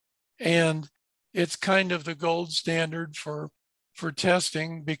touch, and it's kind of the gold standard for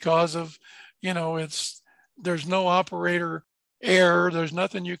testing because of, there's no operator error. There's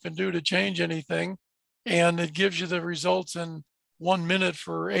nothing you can do to change anything. And it gives you the results in 1 minute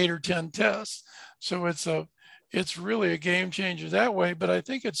for 8 or 10 tests. So it's really a game changer that way. But I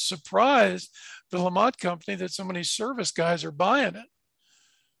think it's surprised the Lamont company that so many service guys are buying it.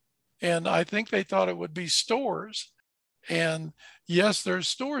 And I think they thought it would be stores. And yes, there's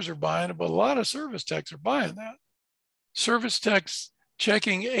stores are buying it, but a lot of service techs are buying that. Service techs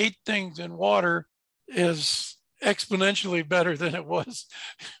checking 8 things in water is exponentially better than it was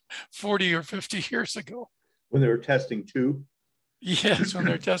 40 or 50 years ago. When they were testing 2? Yes, when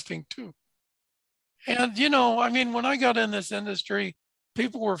they're testing 2. And, when I got in this industry,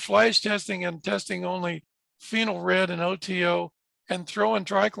 people were flash testing and testing only phenol red and OTO and throwing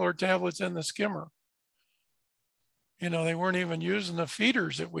trichlor tablets in the skimmer. They weren't even using the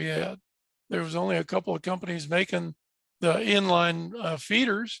feeders that we had. There was only a couple of companies making the inline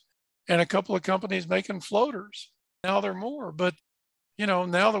feeders and a couple of companies making floaters. Now there are more, but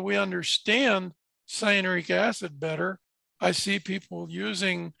now that we understand cyanuric acid better, I see people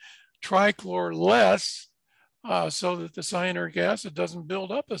using trichlor less so that the cyanuric acid doesn't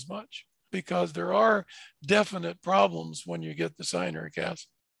build up as much, because there are definite problems when you get the cyanuric acid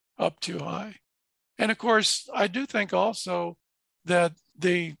up too high. And of course, I do think also that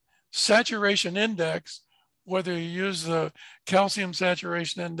the saturation index, whether you use the calcium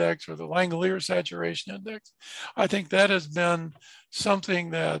saturation index or the Langelier saturation index, I think that has been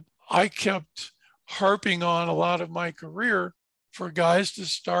something that I kept harping on a lot of my career for guys to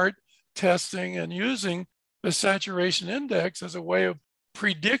start testing and using the saturation index as a way of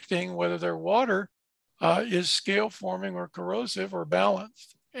predicting whether their water is scale forming or corrosive or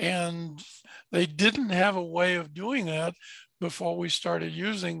balanced. And they didn't have a way of doing that before we started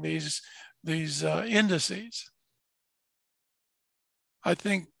using these indices. I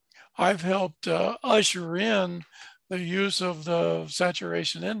think I've helped usher in the use of the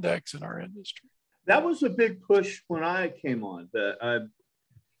saturation index in our industry. That was a big push when I came on.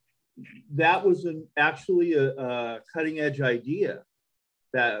 That was actually a cutting edge idea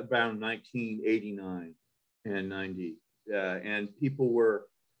that around 1989 and 90. And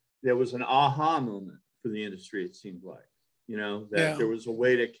there was an aha moment for the industry, it seemed like, there was a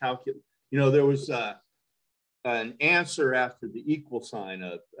way to calculate, there was an answer after the equal sign,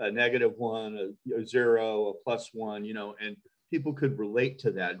 a -1, a 0, a +1, and people could relate to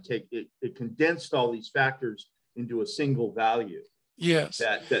that and take it. It condensed all these factors into a single value. Yes.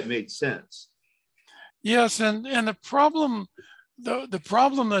 That made sense. Yes, and the problem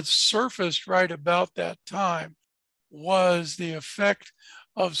that surfaced right about that time was the effect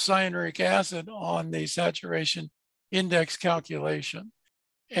of cyanuric acid on the saturation index calculation.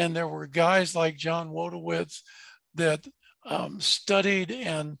 And there were guys like John Wojtowicz that studied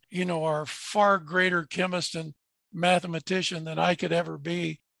and, are far greater chemist and mathematician than I could ever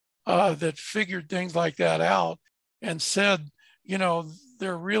be, that figured things like that out and said,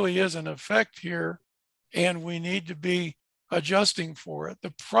 there really is an effect here and we need to be adjusting for it.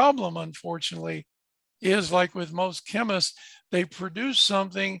 The problem, unfortunately, is like with most chemists, they produce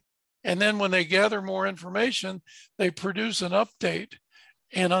something and then when they gather more information, they produce an update.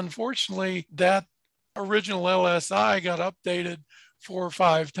 And unfortunately, that original LSI got updated 4 or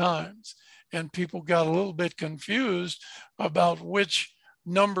 5 times. And people got a little bit confused about which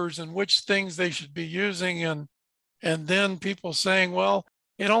numbers and which things they should be using. And then people saying, well,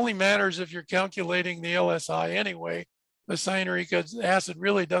 it only matters if you're calculating the LSI anyway. The cyanuric acid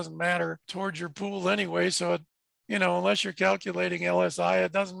really doesn't matter towards your pool anyway. So, unless you're calculating LSI,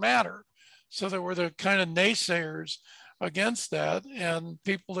 it doesn't matter. So there were the kind of naysayers against that and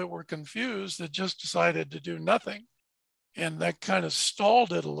people that were confused that just decided to do nothing. And that kind of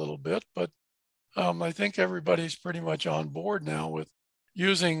stalled it a little bit. But I think everybody's pretty much on board now with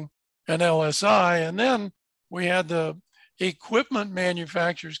using an LSI. And then we had the equipment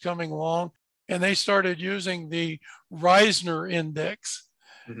manufacturers coming along and they started using the Reisner index.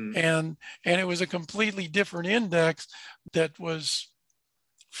 Mm-hmm. And it was a completely different index that was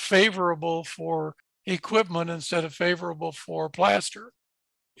favorable for equipment instead of favorable for plaster.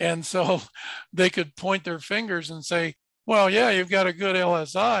 And so they could point their fingers and say, well, yeah, you've got a good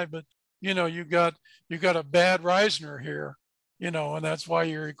LSI, but you've got a bad Reisner here, and that's why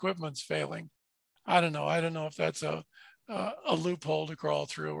your equipment's failing. I don't know if that's a loophole to crawl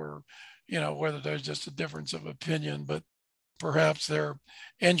through or, whether there's just a difference of opinion, but perhaps their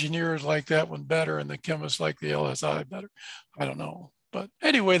engineers like that one better and the chemists like the LSI better. I don't know. But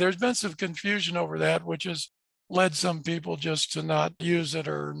anyway, there's been some confusion over that, which has led some people just to not use it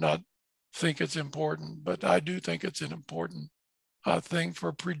or not think it's important. But I do think it's an important thing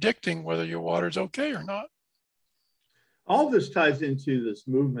for predicting whether your water's okay or not. All this ties into this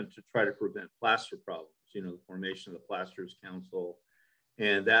movement to try to prevent plaster problems, the formation of the Plasters Council.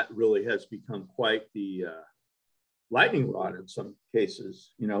 And that really has become quite the lightning rod in some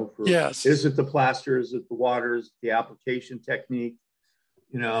cases, yes. Is it the plaster? Is it the water? Is it the application technique?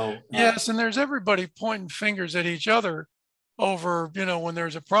 Yes, and there's everybody pointing fingers at each other over, when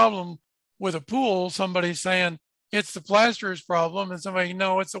there's a problem with a pool, somebody's saying it's the plaster's problem and somebody,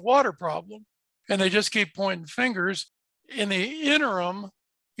 no, it's a water problem. And they just keep pointing fingers. In the interim,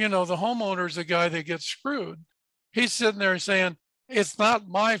 the homeowner's the guy that gets screwed. He's sitting there saying, it's not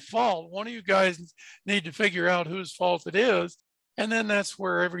my fault. One of you guys need to figure out whose fault it is. And then that's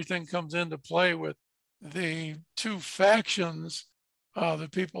where everything comes into play with the two factions. The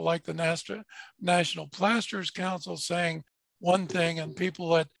people like the National Plasters Council saying one thing and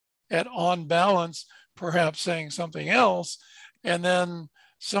people at On Balance perhaps saying something else, and then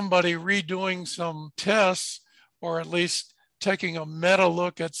somebody redoing some tests or at least taking a meta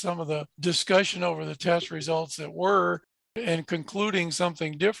look at some of the discussion over the test results that were and concluding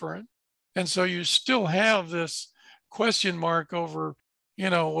something different. And so you still have this question mark over,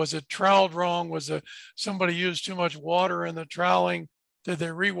 was it troweled wrong? Was somebody used too much water in the troweling? Did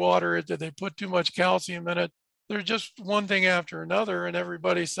they rewater it? Did they put too much calcium in it? There's just one thing after another, and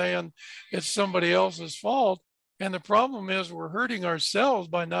everybody's saying it's somebody else's fault. And the problem is we're hurting ourselves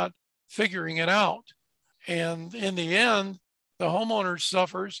by not figuring it out. And in the end, the homeowner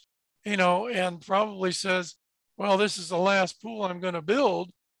suffers, and probably says, well, this is the last pool I'm going to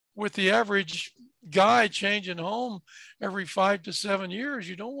build. With the average guy changing home every 5 to 7 years,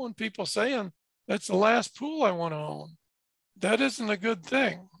 you don't want people saying that's the last pool I want to own. That isn't a good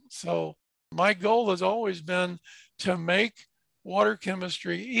thing. So my goal has always been to make water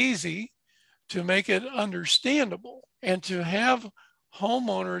chemistry easy, to make it understandable, and to have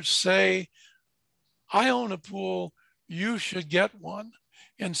homeowners say, I own a pool, you should get one,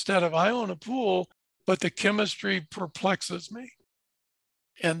 instead of I own a pool, but the chemistry perplexes me.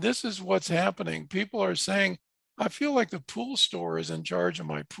 And this is what's happening. People are saying, I feel like the pool store is in charge of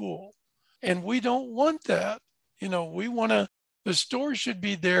my pool. And we don't want that. The store should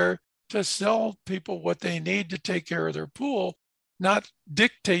be there to sell people what they need to take care of their pool, not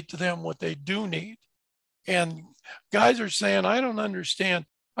dictate to them what they do need. And guys are saying, I don't understand.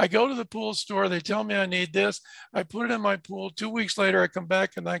 I go to the pool store, they tell me I need this, I put it in my pool, 2 weeks later I come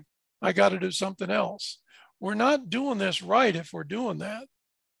back and I got to do something else. We're not doing this right if we're doing that.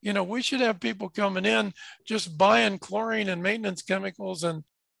 We should have people coming in just buying chlorine and maintenance chemicals and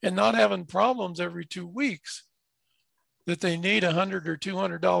not having problems every 2 weeks that they need $100 or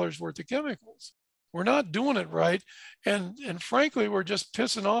 $200 worth of chemicals. We're not doing it right. And frankly, we're just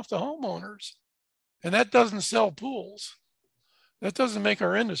pissing off the homeowners. And that doesn't sell pools. That doesn't make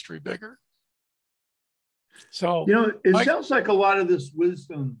our industry bigger. So, it sounds like a lot of this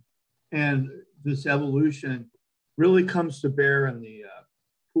wisdom and this evolution really comes to bear in the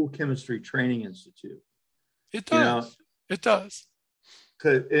Pool Chemistry Training Institute. It does. It does.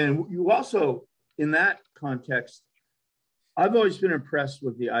 And you also, in that context, I've always been impressed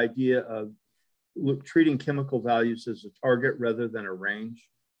with the idea of treating chemical values as a target rather than a range.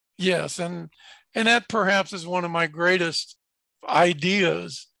 Yes, and that perhaps is one of my greatest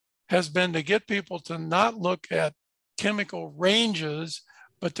ideas, has been to get people to not look at chemical ranges,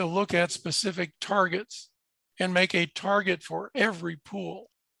 but to look at specific targets and make a target for every pool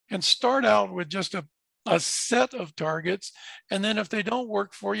and start out with just a set of targets. And then if they don't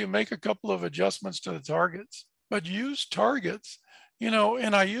work for you, make a couple of adjustments to the targets, but use targets,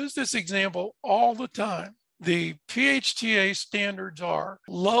 and I use this example all the time. The PHTA standards are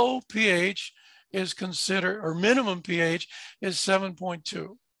low pH is considered, or minimum pH is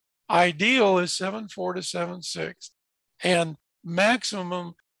 7.2. Ideal is 7.4 to 7.6, and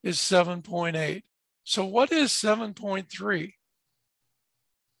maximum is 7.8. So what is 7.3?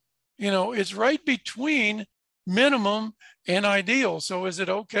 It's right between minimum and ideal. So is it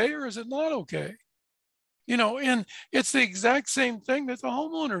okay or is it not okay? And it's the exact same thing that the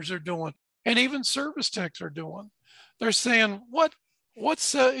homeowners are doing, and even service techs are doing. They're saying, is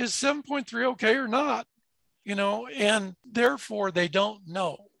 7.3 okay or not? And therefore they don't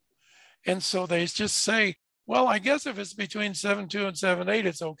know. And so they just say, well, I guess if it's between 7.2 and 7.8,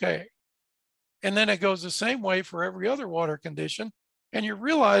 it's okay. And then it goes the same way for every other water condition. And you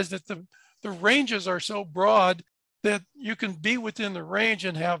realize that the ranges are so broad that you can be within the range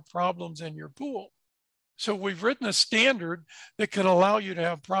and have problems in your pool. So we've written a standard that can allow you to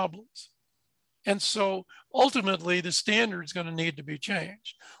have problems. And so ultimately the standard is going to need to be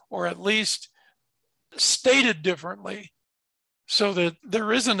changed, or at least stated differently, so that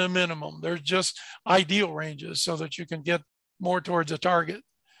there isn't a minimum. There's just ideal ranges so that you can get more towards a target.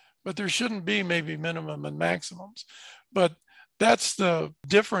 But there shouldn't be maybe minimum and maximums. But that's the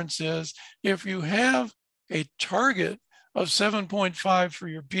difference, is if you have a target of 7.5 for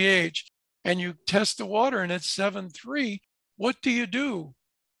your pH and you test the water and it's 7.3, what do?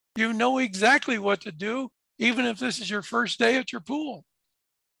 You know exactly what to do, even if this is your first day at your pool.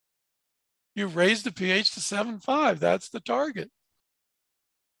 You raise the pH to 7.5. That's the target.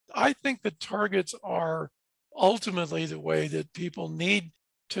 I think the targets are ultimately the way that people need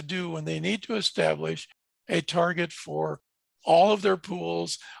to do when they need to establish a target for all of their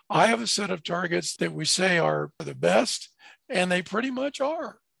pools. I have a set of targets that we say are the best, and they pretty much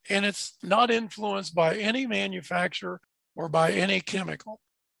are. And it's not influenced by any manufacturer or by any chemical.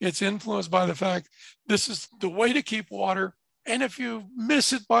 It's influenced by the fact this is the way to keep water. And if you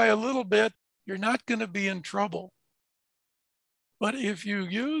miss it by a little bit, you're not going to be in trouble. But if you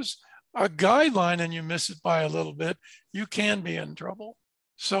use a guideline and you miss it by a little bit, you can be in trouble.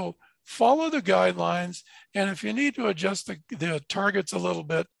 So follow the guidelines. And if you need to adjust the targets a little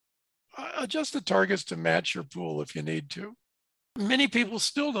bit, adjust the targets to match your pool if you need to. Many people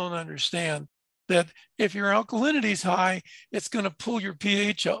still don't understand that if your alkalinity is high, it's going to pull your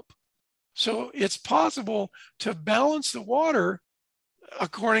pH up. So it's possible to balance the water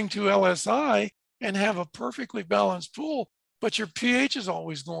according to LSI and have a perfectly balanced pool, but your pH is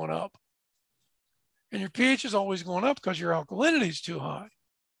always going up. And your pH is always going up because your alkalinity is too high.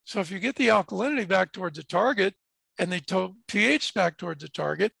 So if you get the alkalinity back towards the target and the pH back towards the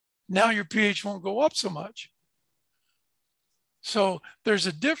target, now your pH won't go up so much. So there's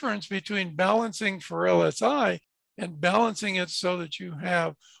a difference between balancing for LSI and balancing it so that you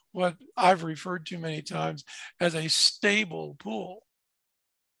have what I've referred to many times as a stable pool.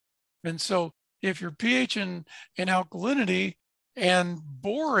 And so if your pH and alkalinity and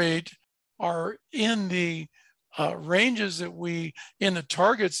borate are in the ranges that in the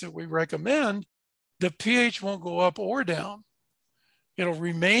targets that we recommend, the pH won't go up or down. It'll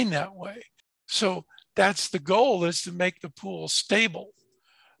remain that way. So that's the goal, is to make the pool stable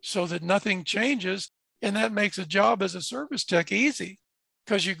so that nothing changes. And that makes a job as a service tech easy,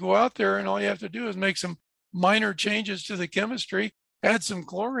 because you go out there and all you have to do is make some minor changes to the chemistry, add some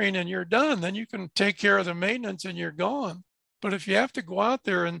chlorine, and you're done. Then you can take care of the maintenance and you're gone. But if you have to go out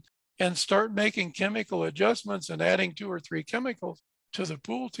there and start making chemical adjustments and adding 2 or 3 chemicals to the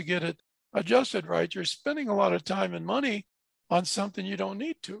pool to get it adjusted right, you're spending a lot of time and money on something you don't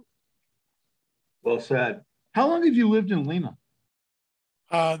need to. Well said. How long have you lived in Lima?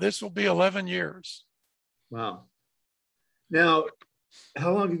 This will be 11 years. Wow. Now,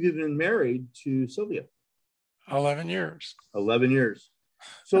 how long have you been married to Sylvia? 11 years. 11 years.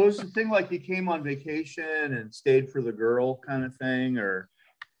 So is the thing like you came on vacation and stayed for the girl kind of thing, or?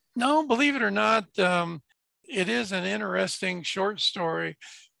 No, believe it or not, it is an interesting short story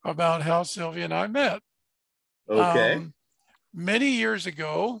about how Sylvia and I met. Okay. Many years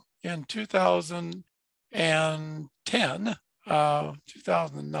ago in 2010,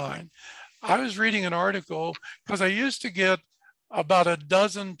 2009, I was reading an article because I used to get about a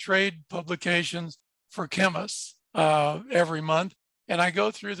dozen trade publications for chemists every month. And I go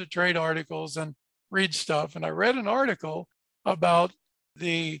through the trade articles and read stuff. And I read an article about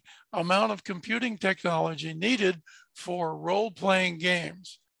the amount of computing technology needed for role-playing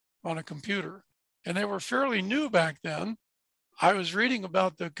games on a computer. And they were fairly new back then. I was reading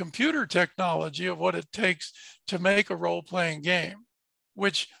about the computer technology of what it takes to make a role-playing game,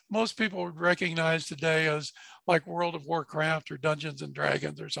 which most people would recognize today as like World of Warcraft or Dungeons and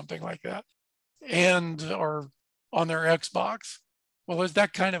Dragons or something like that, or on their Xbox. Well, it's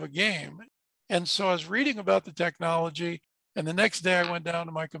that kind of a game. And so I was reading about the technology, and the next day I went down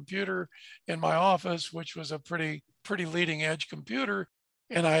to my computer in my office, which was a pretty leading edge computer,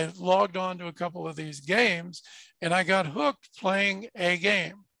 and I logged on to a couple of these games, and I got hooked playing a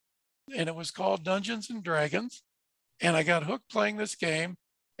game. And it was called Dungeons and Dragons. And I got hooked playing this game.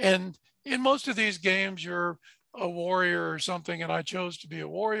 And in most of these games, you're a warrior or something, and I chose to be a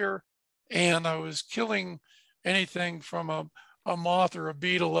warrior. And I was killing anything from a moth or a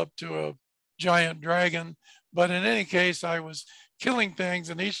beetle up to a giant dragon. But in any case, I was killing things.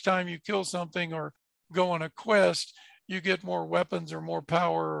 And each time you kill something or go on a quest, you get more weapons or more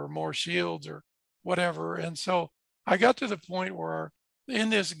power or more shields or whatever. And so I got to the point where in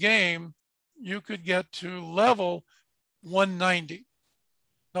this game, you could get to level 190,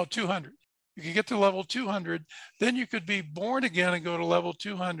 no, 200. You could get to level 200, then you could be born again and go to level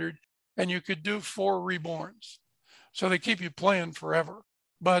 200, and you could do 4 reborns. So they keep you playing forever.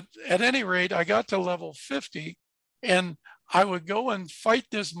 But at any rate, I got to level 50, and I would go and fight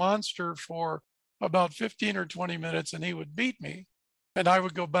this monster for about 15 or 20 minutes, and he would beat me. And I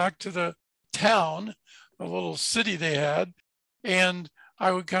would go back to the town, a little city they had, and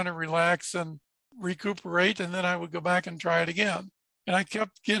I would kind of relax and recuperate, and then I would go back and try it again. And I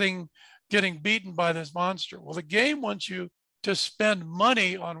kept getting beaten by this monster. Well, the game wants you to spend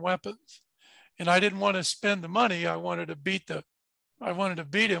money on weapons, and I didn't want to spend the money. I wanted to beat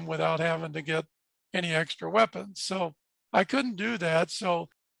him without having to get any extra weapons. So I couldn't do that. So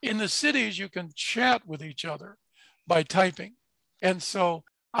in the cities, you can chat with each other by typing. And so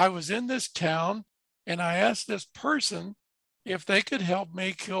I was in this town, and I asked this person if they could help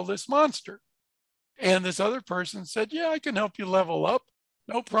me kill this monster. And this other person said, yeah, I can help you level up.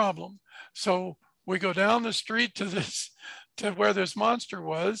 No problem. So we go down the street to where this monster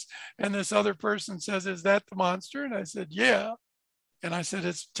was. And this other person says, is that the monster? And I said, yeah. And I said,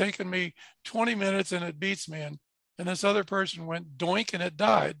 it's taken me 20 minutes and it beats me. And this other person went doink and it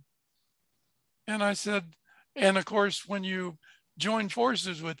died. And I said, and of course, when you join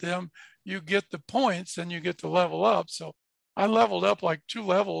forces with them, you get the points and you get to level up. So I leveled up like 2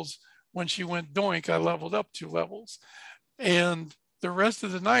 levels. When she went doink, I leveled up 2 levels. And the rest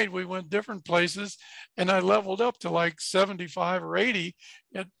of the night, we went different places, and I leveled up to like 75 or 80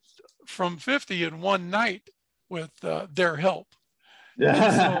 from 50 in one night with their help.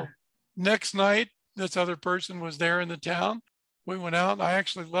 And so next night, this other person was there in the town. We went out, and I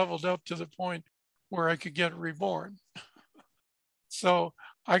actually leveled up to the point where I could get reborn. So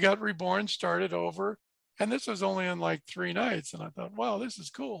I got reborn, started over, and this was only in like 3 nights. And I thought, wow, this is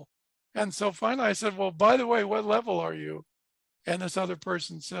cool. And so finally I said, well, by the way, what level are you? And this other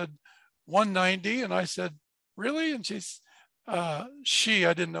person said 190. And I said, really? And I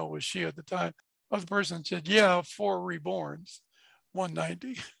didn't know it was she at the time. The other person said, yeah, 4 reborns,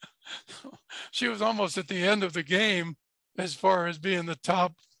 190. She was almost at the end of the game as far as being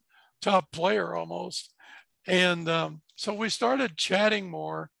the top player almost. And so we started chatting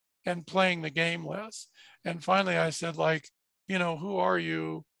more and playing the game less. And finally I said, like, who are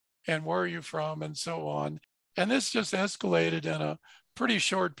you and where are you from and so on. And this just escalated in a pretty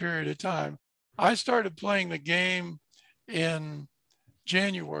short period of time. I started playing the game in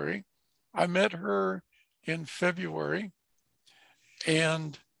January. I met her in February.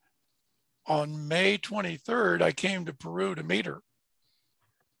 And on May 23rd, I came to Peru to meet her.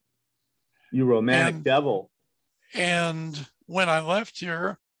 You romantic devil. And when I left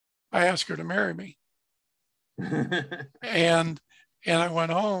here, I asked her to marry me. And I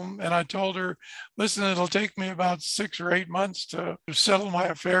went home and I told her, listen, it'll take me about 6 or 8 months to settle my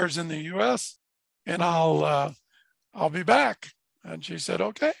affairs in the US, and I'll be back. And she said,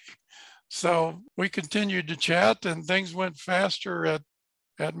 okay. So we continued to chat, and things went faster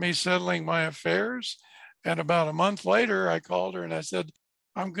at me settling my affairs. And about a month later, I called her and I said,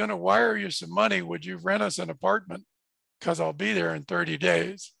 I'm going to wire you some money. Would you rent us an apartment? Because I'll be there in 30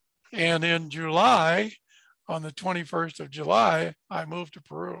 days. And in July, on the 21st of July, I moved to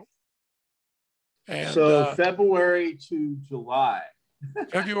Peru. And so February to July.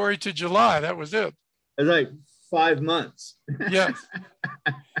 February to July, that was it. It's like 5 months. Yes.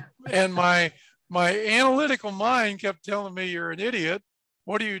 And my analytical mind kept telling me, you're an idiot.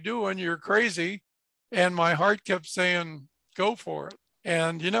 What are you doing? You're crazy. And my heart kept saying, go for it.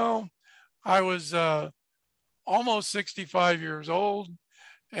 And, I was almost 65 years old.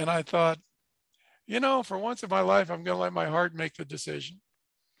 And I thought, for once in my life, I'm going to let my heart make the decision.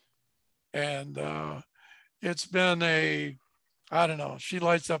 And it's been I don't know, she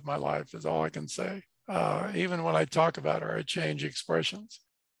lights up my life is all I can say. Even when I talk about her, I change expressions.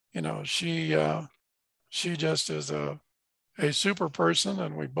 She just is a super person,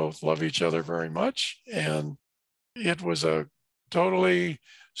 and we both love each other very much. And it was a totally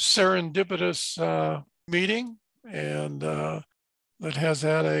serendipitous meeting, and that has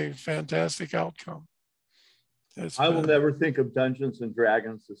had a fantastic outcome. I will never think of Dungeons and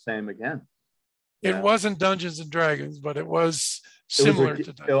Dragons the same again. It wasn't Dungeons and Dragons, but it was similar to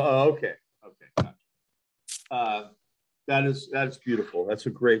Dungeons. Oh, okay. Gotcha. That is beautiful. That's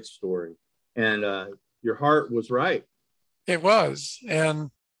a great story. And your heart was right. It was. And,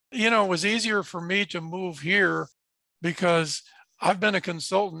 it was easier for me to move here because I've been a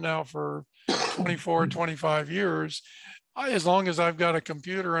consultant now for 24, 25 years. As long as I've got a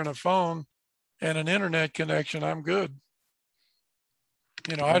computer and a phone and an internet connection, I'm good.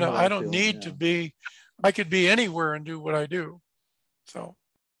 I don't need to be, I could be anywhere and do what I do. So.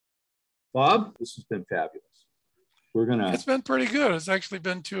 Bob, this has been fabulous. It's been pretty good. It's actually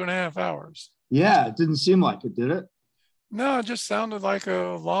been 2.5 hours. Yeah, it didn't seem like it, did it? No, it just sounded like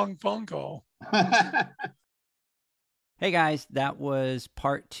a long phone call. Hey guys, that was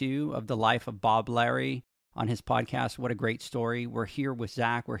part 2 of the life of Bob Lowry on his podcast. What a great story. We're here with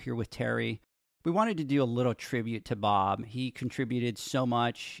Zach. We're here with Terry. We wanted to do a little tribute to Bob. He contributed so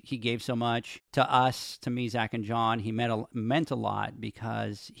much. He gave so much to us, to me, Zach, and John. He meant a lot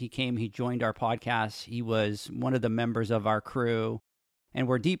because he joined our podcast. He was one of the members of our crew, and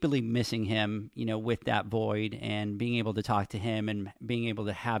we're deeply missing him, with that void, and being able to talk to him and being able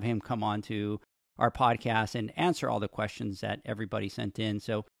to have him come on to our podcast and answer all the questions that everybody sent in.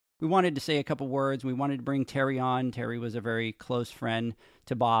 So we wanted to say a couple words. We wanted to bring Terry on. Terry was a very close friend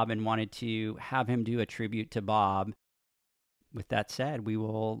to Bob and wanted to have him do a tribute to Bob. With that said, we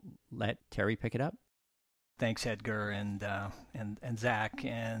will let Terry pick it up. Thanks, Edgar and Zach.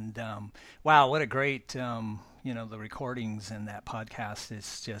 And wow, what a great, the recordings and that podcast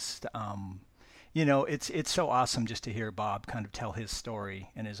is just, it's so awesome just to hear Bob kind of tell his story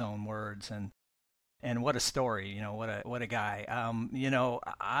in his own words. And what a story, what a guy.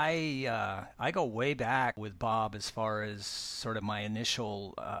 I go way back with Bob as far as sort of my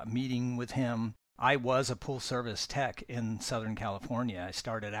initial meeting with him. I was a pool service tech in Southern California. I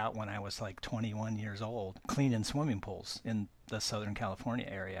started out when I was like 21 years old, cleaning swimming pools in the Southern California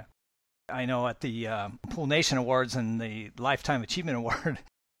area. I know at the Pool Nation Awards and the Lifetime Achievement Award,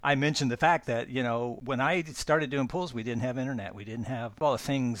 I mentioned the fact that, when I started doing pools, we didn't have internet. We didn't have all the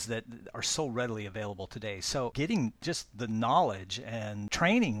things that are so readily available today. So getting just the knowledge and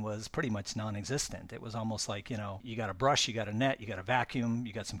training was pretty much non-existent. It was almost like, you got a brush, you got a net, you got a vacuum,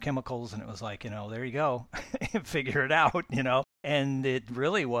 you got some chemicals, and it was like, there you go, figure it out, And it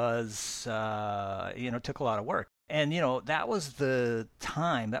really was, took a lot of work. And, that was the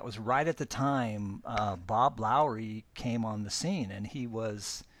time, that was right at the time Bob Lowry came on the scene, and he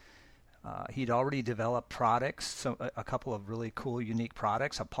was... he'd already developed products, so a couple of really cool, unique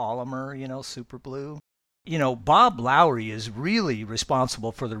products, a polymer, Super Blue. Bob Lowry is really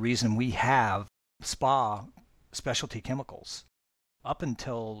responsible for the reason we have spa specialty chemicals. Up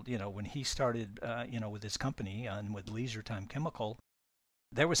until, when he started, with his company and with Leisure Time Chemical,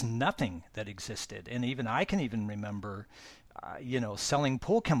 there was nothing that existed. And even I can even remember, selling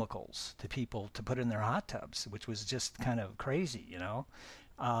pool chemicals to people to put in their hot tubs, which was just kind of crazy,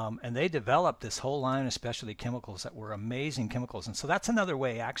 And they developed this whole line of specialty chemicals that were amazing chemicals. And so that's another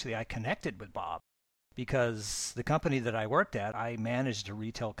way, actually, I connected with Bob, because the company that I worked at, I managed a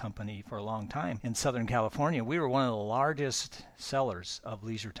retail company for a long time in Southern California. We were one of the largest sellers of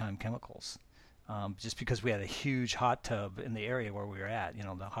Leisure Time chemicals. just because we had a huge hot tub in the area where we were at. You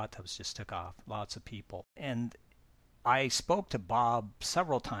know, the hot tubs just took off, lots of people. And I spoke to Bob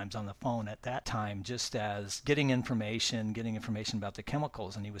several times on the phone at that time, just as getting information about the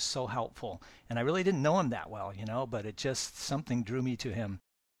chemicals, and he was so helpful. And I really didn't know him that well, you know, but it just, something drew me to him.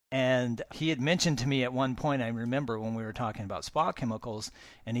 And he had mentioned to me at one point, I remember when we were talking about spa chemicals,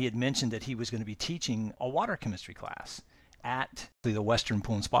 and he had mentioned that he was going to be teaching a water chemistry class at the Western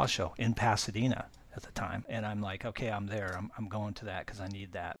Pool and Spa Show in Pasadena at the time. And I'm like, okay, I'm there. I'm going to that because I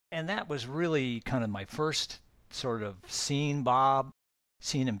need that. And that was really kind of my first sort of seeing Bob,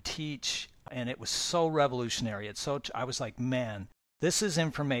 seeing him teach. And it was so revolutionary. I was like, man, this is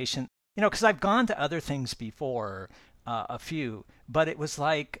information, you know, because I've gone to other things before, a few, but it was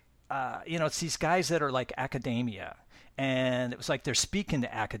like, you know, it's these guys that are like academia. And it was like they're speaking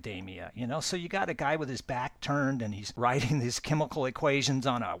to academia, you know. So you got a guy with his back turned and he's writing these chemical equations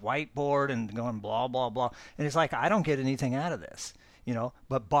on a whiteboard and going blah, blah, blah. And it's like, I don't get anything out of this, you know.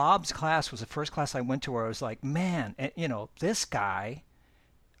 But Bob's class was the first class I went to where I was like, man, you know, this guy,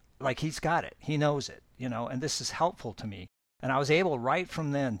 like he's got it. He knows it, you know, and this is helpful to me. And I was able right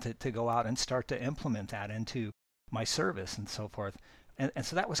from then to go out and start to implement that into my service and so forth. And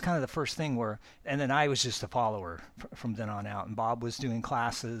so that was kind of the first thing and then I was just a follower from then on out. And Bob was doing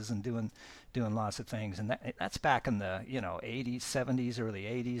classes and doing lots of things. And that's back in the, you know, 80s, 70s, early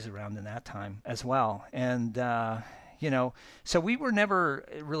 80s, around in that time as well. And, you know, so we were never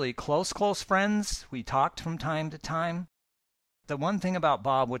really close friends. We talked from time to time. The one thing about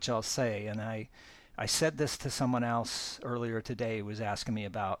Bob, which I'll say, and I said this to someone else earlier today, was asking me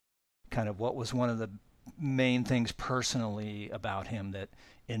about kind of what was one of the main things personally about him that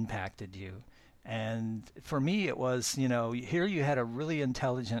impacted you. And for me, it was, you know, here you had a really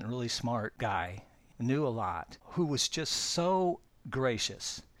intelligent, really smart guy, knew a lot, who was just so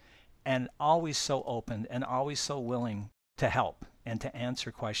gracious and always so open and always so willing to help and to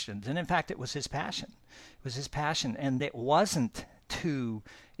answer questions. And in fact, it was his passion. It was his passion. And it wasn't to,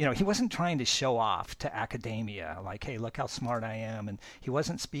 you know, he wasn't trying to show off to academia, like, hey, look how smart I am. And he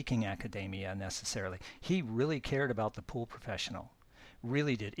wasn't speaking academia necessarily. He really cared about the pool professional,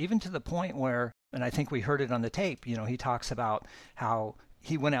 really did, even to the point where, and I think we heard it on the tape, you know, he talks about how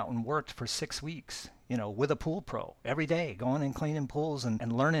he went out and worked for 6 weeks, you know, with a pool pro every day, going and cleaning pools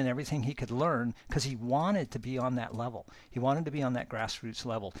and learning everything he could learn because he wanted to be on that level. He wanted to be on that grassroots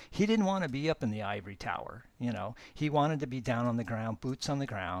level. He didn't want to be up in the ivory tower, you know. He wanted to be down on the ground, boots on the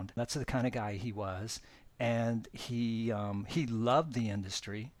ground. That's the kind of guy he was. And he loved the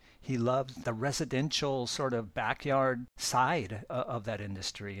industry. He loved the residential sort of backyard side of that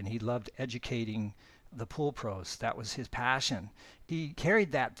industry, and he loved educating the pool pros. That was his passion. He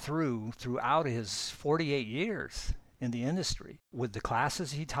carried that throughout his 48 years in the industry with the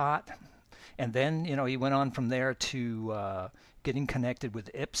classes he taught. And then, you know, he went on from there to getting connected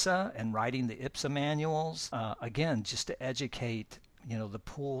with IPSA and writing the IPSA manuals, again, just to educate, you know, the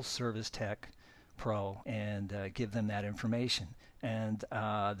pool service tech pro and give them that information. And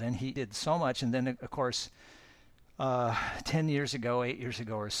then he did so much. And then, of course, 8 years ago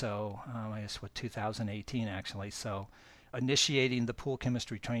or so, I guess 2018 actually, so initiating the Pool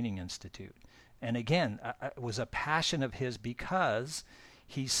Chemistry Training Institute. And again, it was a passion of his because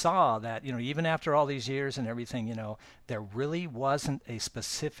he saw that, you know, even after all these years and everything, you know, there really wasn't a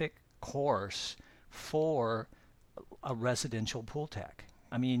specific course for a residential pool tech.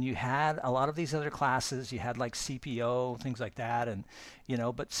 I mean, you had a lot of these other classes, you had like CPO, things like that, and, you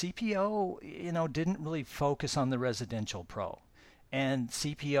know, but CPO, you know, didn't really focus on the residential pro. And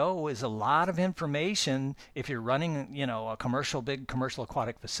CPO is a lot of information if you're running, you know, a big commercial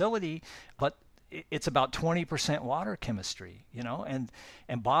aquatic facility, but it's about 20% water chemistry, you know,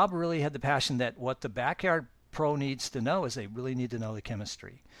 and Bob really had the passion that what the backyard pro needs to know is they really need to know the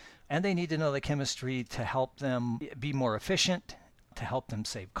chemistry. And they need to know the chemistry to help them be more efficient, to help them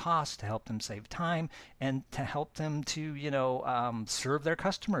save costs, to help them save time, and to help them to, you know, serve their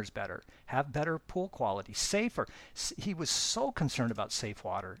customers better, have better pool quality, safer. He was so concerned about safe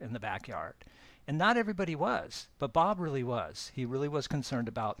water in the backyard. And not everybody was, but Bob really was. He really was concerned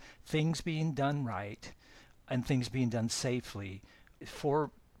about things being done right and things being done safely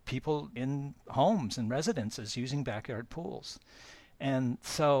for people in homes and residences using backyard pools. And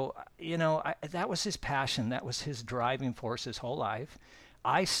so, you know, that was his passion. That was his driving force his whole life.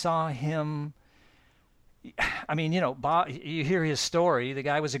 I saw him, I mean, you know, Bob, you hear his story. The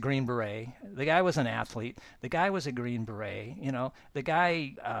guy was a Green Beret. The guy was an athlete. The guy was a Green Beret. You know, the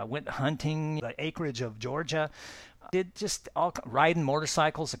guy went hunting the acreage of Georgia, did just riding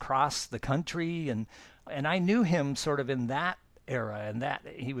motorcycles across the country. And I knew him sort of in that era, and that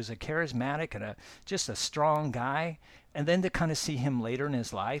he was a charismatic and just a strong guy. And then to kind of see him later in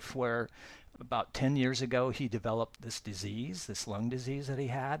his life, where about 10 years ago he developed this disease, this lung disease that he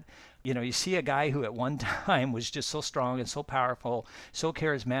had. You know, you see a guy who at one time was just so strong and so powerful, so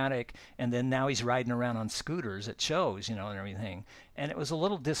charismatic, and then now he's riding around on scooters at shows, you know, and everything. And it was a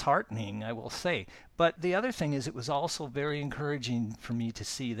little disheartening, I will say. But the other thing is, it was also very encouraging for me to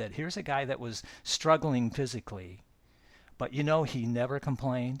see that here's a guy that was struggling physically, but you know, he never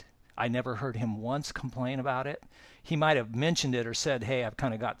complained. I never heard him once complain about it. He might have mentioned it or said, hey, I've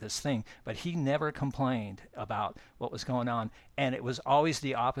kind of got this thing, but he never complained about what was going on. And it was always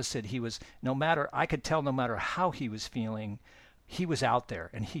the opposite. He was, I could tell no matter how he was feeling, he was out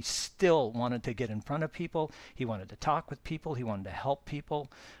there, and he still wanted to get in front of people. He wanted to talk with people. He wanted to help people.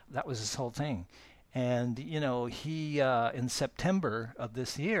 That was his whole thing. And, you know, he, in September of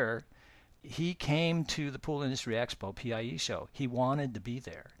this year, he came to the Pool Industry Expo, PIE show. He wanted to be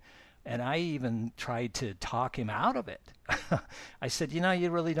there. And I even tried to talk him out of it. I said, you know,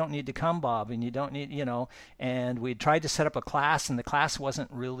 you really don't need to come, Bob, and you don't need, you know, and we tried to set up a class, and the class wasn't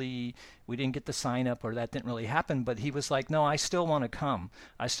really, we didn't get the sign up, or that didn't really happen, but he was like, no, I still want to come.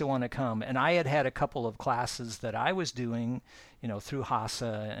 I still want to come. And I had a couple of classes that I was doing, you know, through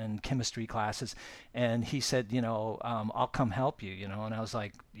HASA and chemistry classes. And he said, you know, I'll come help you, you know. And I was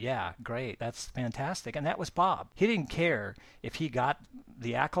like, yeah, great. That's fantastic. And that was Bob. He didn't care if he got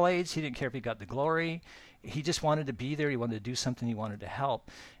the accolades. He didn't care if he got the glory. He just wanted to be there. He wanted to do something. He wanted to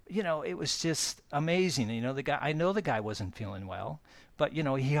help. You know, it was just amazing. You know, I know the guy wasn't feeling well, but, you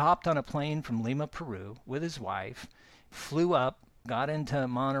know, he hopped on a plane from Lima, Peru with his wife, flew up, got into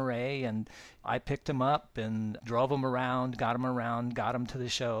Monterey, and I picked him up and drove him around, got him to the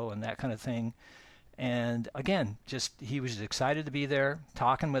show and that kind of thing. And again, just he was excited to be there,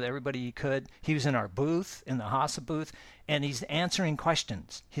 talking with everybody he could. He was in our booth, in the HASA booth, and he's answering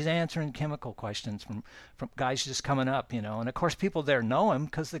questions. He's answering chemical questions from guys just coming up, you know. And of course, people there know him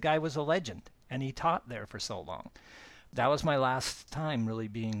because the guy was a legend, and he taught there for so long. That was my last time really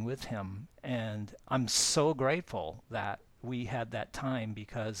being with him, and I'm so grateful that we had that time,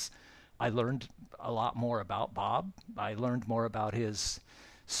 because I learned a lot more about Bob. I learned more about his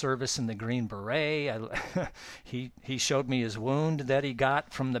service in the Green Beret. He showed me his wound that he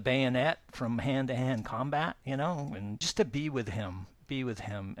got from the bayonet from hand-to-hand combat, you know, and just to be with him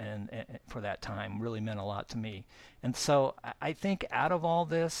and for that time really meant a lot to me. And so I think out of all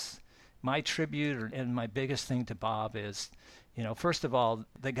this, my tribute and my biggest thing to Bob is, you know, first of all,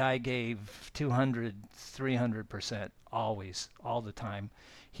 the guy gave 200, 300% always, all the time.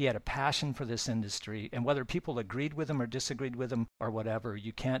 He had a passion for this industry, and whether people agreed with him or disagreed with him or whatever,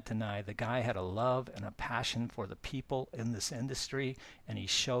 you can't deny the guy had a love and a passion for the people in this industry, and he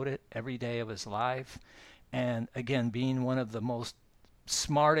showed it every day of his life. And again, being one of the most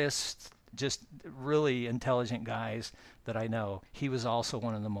smartest, just really intelligent guys that I know, he was also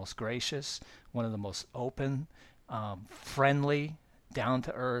one of the most gracious, one of the most open, friendly,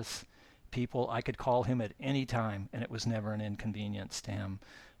 down-to-earth people. I could call him at any time, and it was never an inconvenience to him.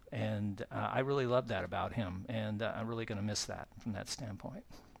 And I really love that about him, and I'm really going to miss that from that standpoint.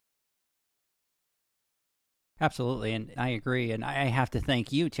 Absolutely, and I agree. And I have to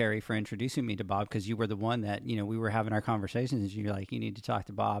thank you, Terry, for introducing me to Bob, because you were the one that, you know, we were having our conversations, and you're like, you need to talk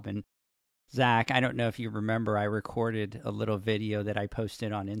to Bob. And Zach, I don't know if you remember, I recorded a little video that I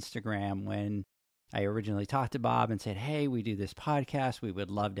posted on Instagram when I originally talked to Bob and said, hey, we do this podcast. We would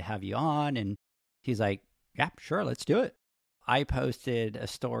love to have you on. And he's like, yeah, sure, let's do it. I posted a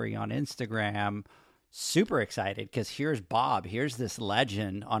story on Instagram, super excited, because here's Bob. Here's this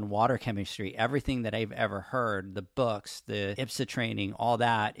legend on water chemistry. Everything that I've ever heard, the books, the IPSA training, all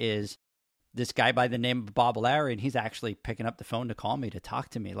that is this guy by the name of Bob Larry, and he's actually picking up the phone to call me, to talk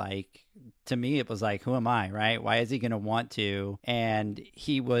to me. Like, to me, it was like, who am I, right? Why is he going to want to? And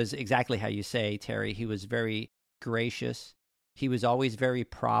he was exactly how you say, Terry. He was very gracious. He was always very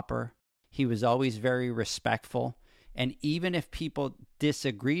proper. He was always very respectful. And even if people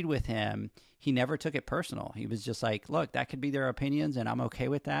disagreed with him, he never took it personal. He was just like, look, that could be their opinions, and I'm okay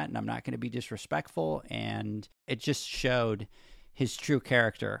with that, and I'm not going to be disrespectful. And it just showed his true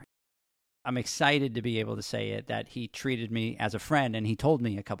character. I'm excited to be able to say it, that he treated me as a friend, and he told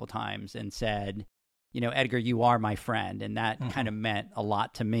me a couple times and said, you know, Edgar, you are my friend. And that kind of meant a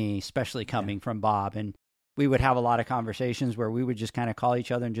lot to me, especially coming from Bob. And we would have a lot of conversations where we would just kind of call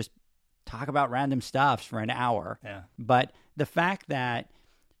each other and just talk about random stuff for an hour. Yeah. But the fact that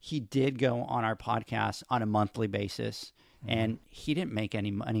he did go on our podcast on a monthly basis, and he didn't make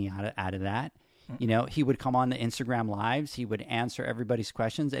any money out of that. You know, he would come on the Instagram lives, he would answer everybody's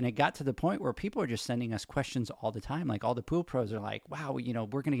questions. And it got to the point where people are just sending us questions all the time. Like all the pool pros are like, wow, you know,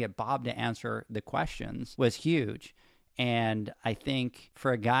 we're going to get Bob to answer the questions, was huge. And I think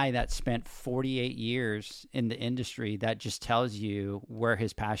for a guy that spent 48 years in the industry, that just tells you where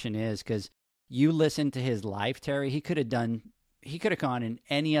his passion is. Because you listen to his life, Terry, he could have gone in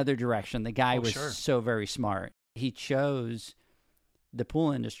any other direction. The guy was so very smart. He chose the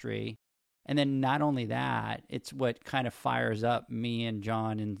pool industry. And then not only that, it's what kind of fires up me and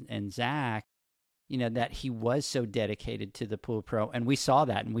John and Zach, you know, that he was so dedicated to the pool pro. And we saw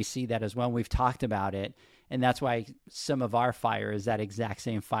that, and we see that as well. We've talked about it. And that's why some of our fire is that exact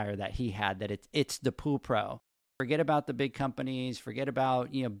same fire that he had, that it's the pool pro. Forget about the big companies, forget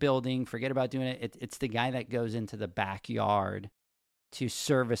about, you know, building, forget about doing it. It's the guy that goes into the backyard to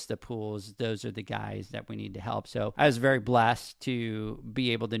service the pools. Those are the guys that we need to help. So I was very blessed to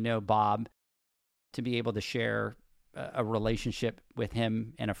be able to know Bob, to be able to share a relationship with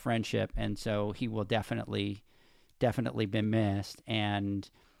him and a friendship. And so he will definitely been missed. And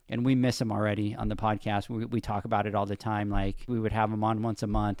we miss him already on the podcast. We talk about it all the time. Like we would have him on once a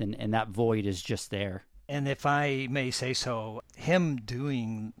month, and that void is just there. And if I may say so, him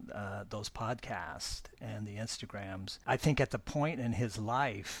doing those podcasts and the Instagrams, I think at the point in his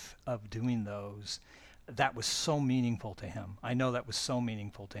life of doing those, that was so meaningful to him. I know that was so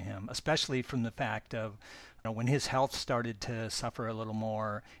meaningful to him, especially from the fact of, you know, when his health started to suffer a little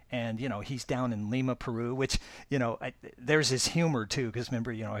more, and, you know, he's down in Lima, Peru, which, you know, there's his humor too, because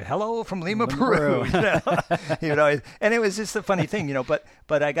remember, you know, hello from Lima, Peru, you know, and it was just a funny thing, you know, but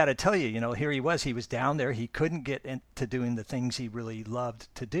I got to tell you, you know, here he was down there, he couldn't get into doing the things he really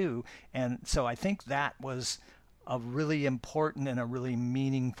loved to do. And so I think that was a really important and a really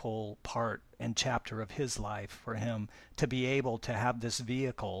meaningful part and chapter of his life for him, to be able to have this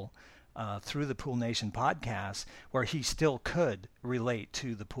vehicle through the Pool Nation podcast where he still could relate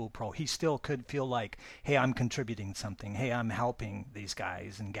to the pool pro. He still could feel like, hey, I'm contributing something. Hey, I'm helping these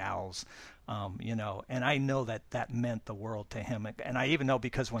guys and gals, you know, and I know that meant the world to him. And I even know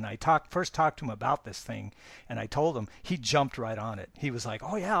because when I first talked to him about this thing and I told him, he jumped right on it. He was like,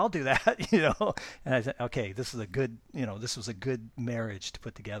 oh yeah, I'll do that, you know. And I said, okay, this was a good marriage to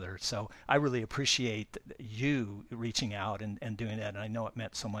put together. So I really appreciate you reaching out and doing that. And I know it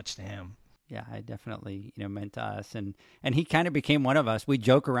meant so much to him. Yeah, it definitely, you know, meant to us, and he kind of became one of us. We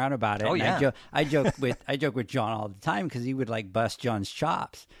joke around about it. Oh yeah, I joke with John all the time because he would like bust John's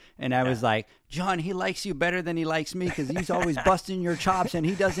chops, and I was like, John, he likes you better than he likes me because he's always busting your chops, and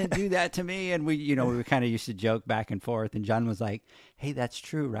he doesn't do that to me. And we kind of used to joke back and forth. And John was like, hey, that's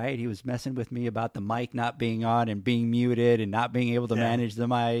true, right? He was messing with me about the mic not being on and being muted and not being able to manage the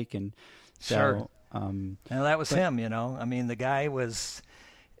mic, and so. Sure. And that was him, you know. I mean, the guy was,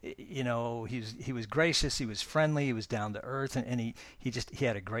 you know, he was gracious, he was friendly, he was down to earth, and he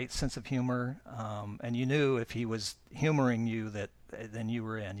had a great sense of humor. And you knew if he was humoring you, that then you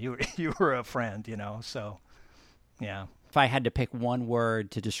were in. You were a friend, you know. So, yeah. If I had to pick one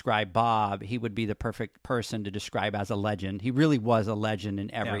word to describe Bob, he would be the perfect person to describe as a legend. He really was a legend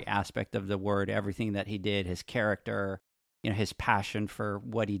in every aspect of the word, everything that he did, his character, you know, his passion for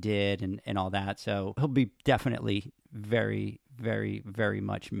what he did and all that. So he'll be definitely very, very, very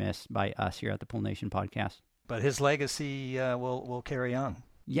much missed by us here at the Pool Nation podcast. But his legacy will carry on.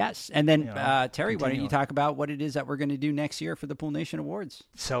 Yes. And then, Terry, why don't you talk about what it is that we're going to do next year for the Pool Nation Awards?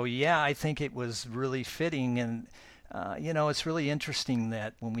 So, yeah, I think it was really fitting. And, you know, it's really interesting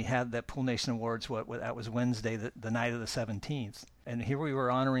that when we had that Pool Nation Awards, that was Wednesday, the night of the 17th. And here we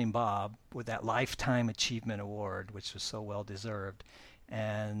were honoring Bob with that Lifetime Achievement Award, which was so well deserved.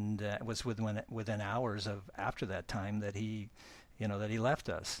 And it was within hours after that time that he left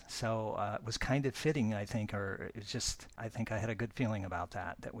us. So it was kind of fitting, I think, or it's just, I think I had a good feeling about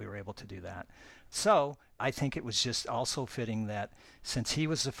that we were able to do that. So I think it was just also fitting that since he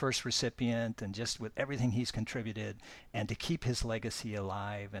was the first recipient and just with everything he's contributed, and to keep his legacy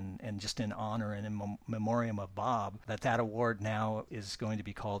alive and just in honor and in memoriam of Bob, that award now is going to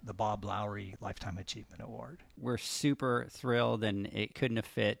be called the Bob Lowry Lifetime Achievement Award. We're super thrilled, and it couldn't have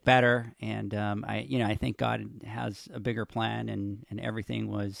fit better. And I think God has a bigger plan, and everything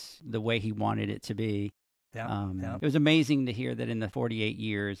was the way he wanted it to be. It was amazing to hear that in the 48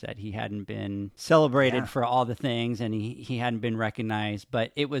 years that he hadn't been celebrated for all the things, and he hadn't been recognized,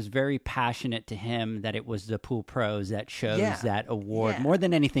 but it was very passionate to him that it was the pool pros that chose that award more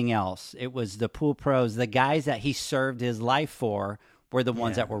than anything else. It was the pool pros, the guys that he served his life for, were the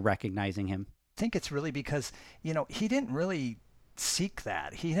ones that were recognizing him. I think it's really because, you know, he didn't really seek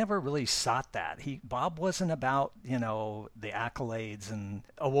that. He never really sought that. Bob wasn't about, the accolades and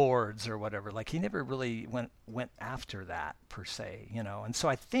awards or whatever. Like, he never really went after that per se, And so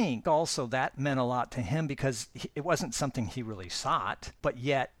I think also that meant a lot to him because it wasn't something he really sought, but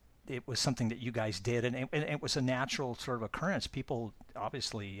yet it was something that you guys did, and it was a natural sort of occurrence. People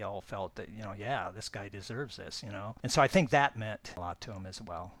obviously all felt that, this guy deserves this, And so I think that meant a lot to him as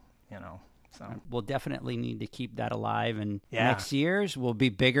well, So we'll definitely need to keep that alive, and next year's will be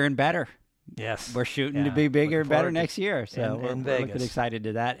bigger and better. Yes, we're shooting to be bigger and better next year. So we're looking excited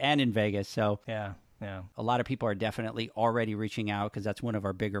to that, and in Vegas. So yeah. A lot of people are definitely already reaching out because that's one of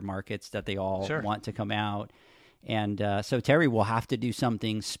our bigger markets that they all want to come out. And so, Terry, we'll have to do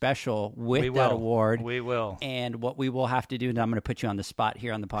something special with that award. We will. And what we will have to do, and I'm going to put you on the spot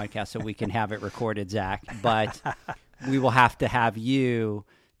here on the podcast so we can have it recorded, Zach, but we will have to have you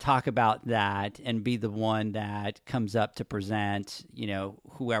talk about that and be the one that comes up to present,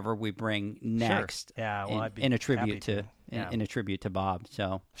 whoever we bring next. Sure. Yeah, well, in a tribute to in a tribute to Bob.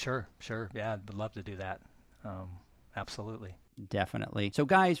 So Sure. Yeah, I'd love to do that. Absolutely. Definitely. So,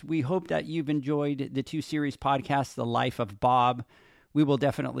 guys, we hope that you've enjoyed the 2-series podcast, The Life of Bob. We will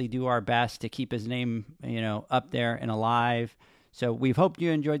definitely do our best to keep his name, up there and alive. So we've hoped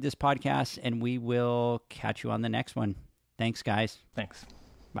you enjoyed this podcast, and we will catch you on the next one. Thanks, guys. Thanks.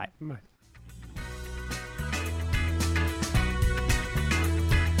 Bye. Bye.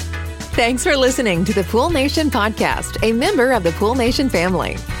 Thanks for listening to the Pool Nation podcast, a member of the Pool Nation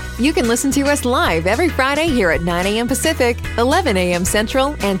family. You can listen to us live every Friday here at 9 a.m. Pacific, 11 a.m.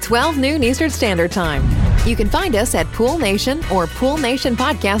 Central, and 12 noon Eastern Standard Time. You can find us at Pool Nation or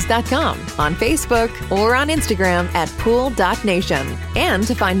PoolNationPodcast.com, on Facebook, or on Instagram at Pool.Nation. And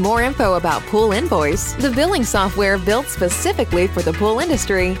to find more info about Pool Invoice, the billing software built specifically for the pool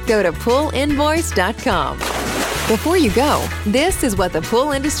industry, go to PoolInvoice.com. Before you go, this is what the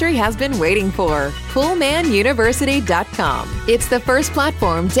pool industry has been waiting for. PoolmanUniversity.com. It's the first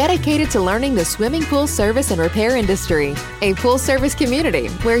platform dedicated to learning the swimming pool service and repair industry. A pool service community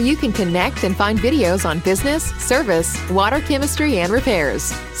where you can connect and find videos on business, service, water chemistry, and repairs.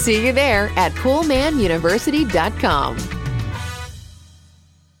 See you there at PoolmanUniversity.com.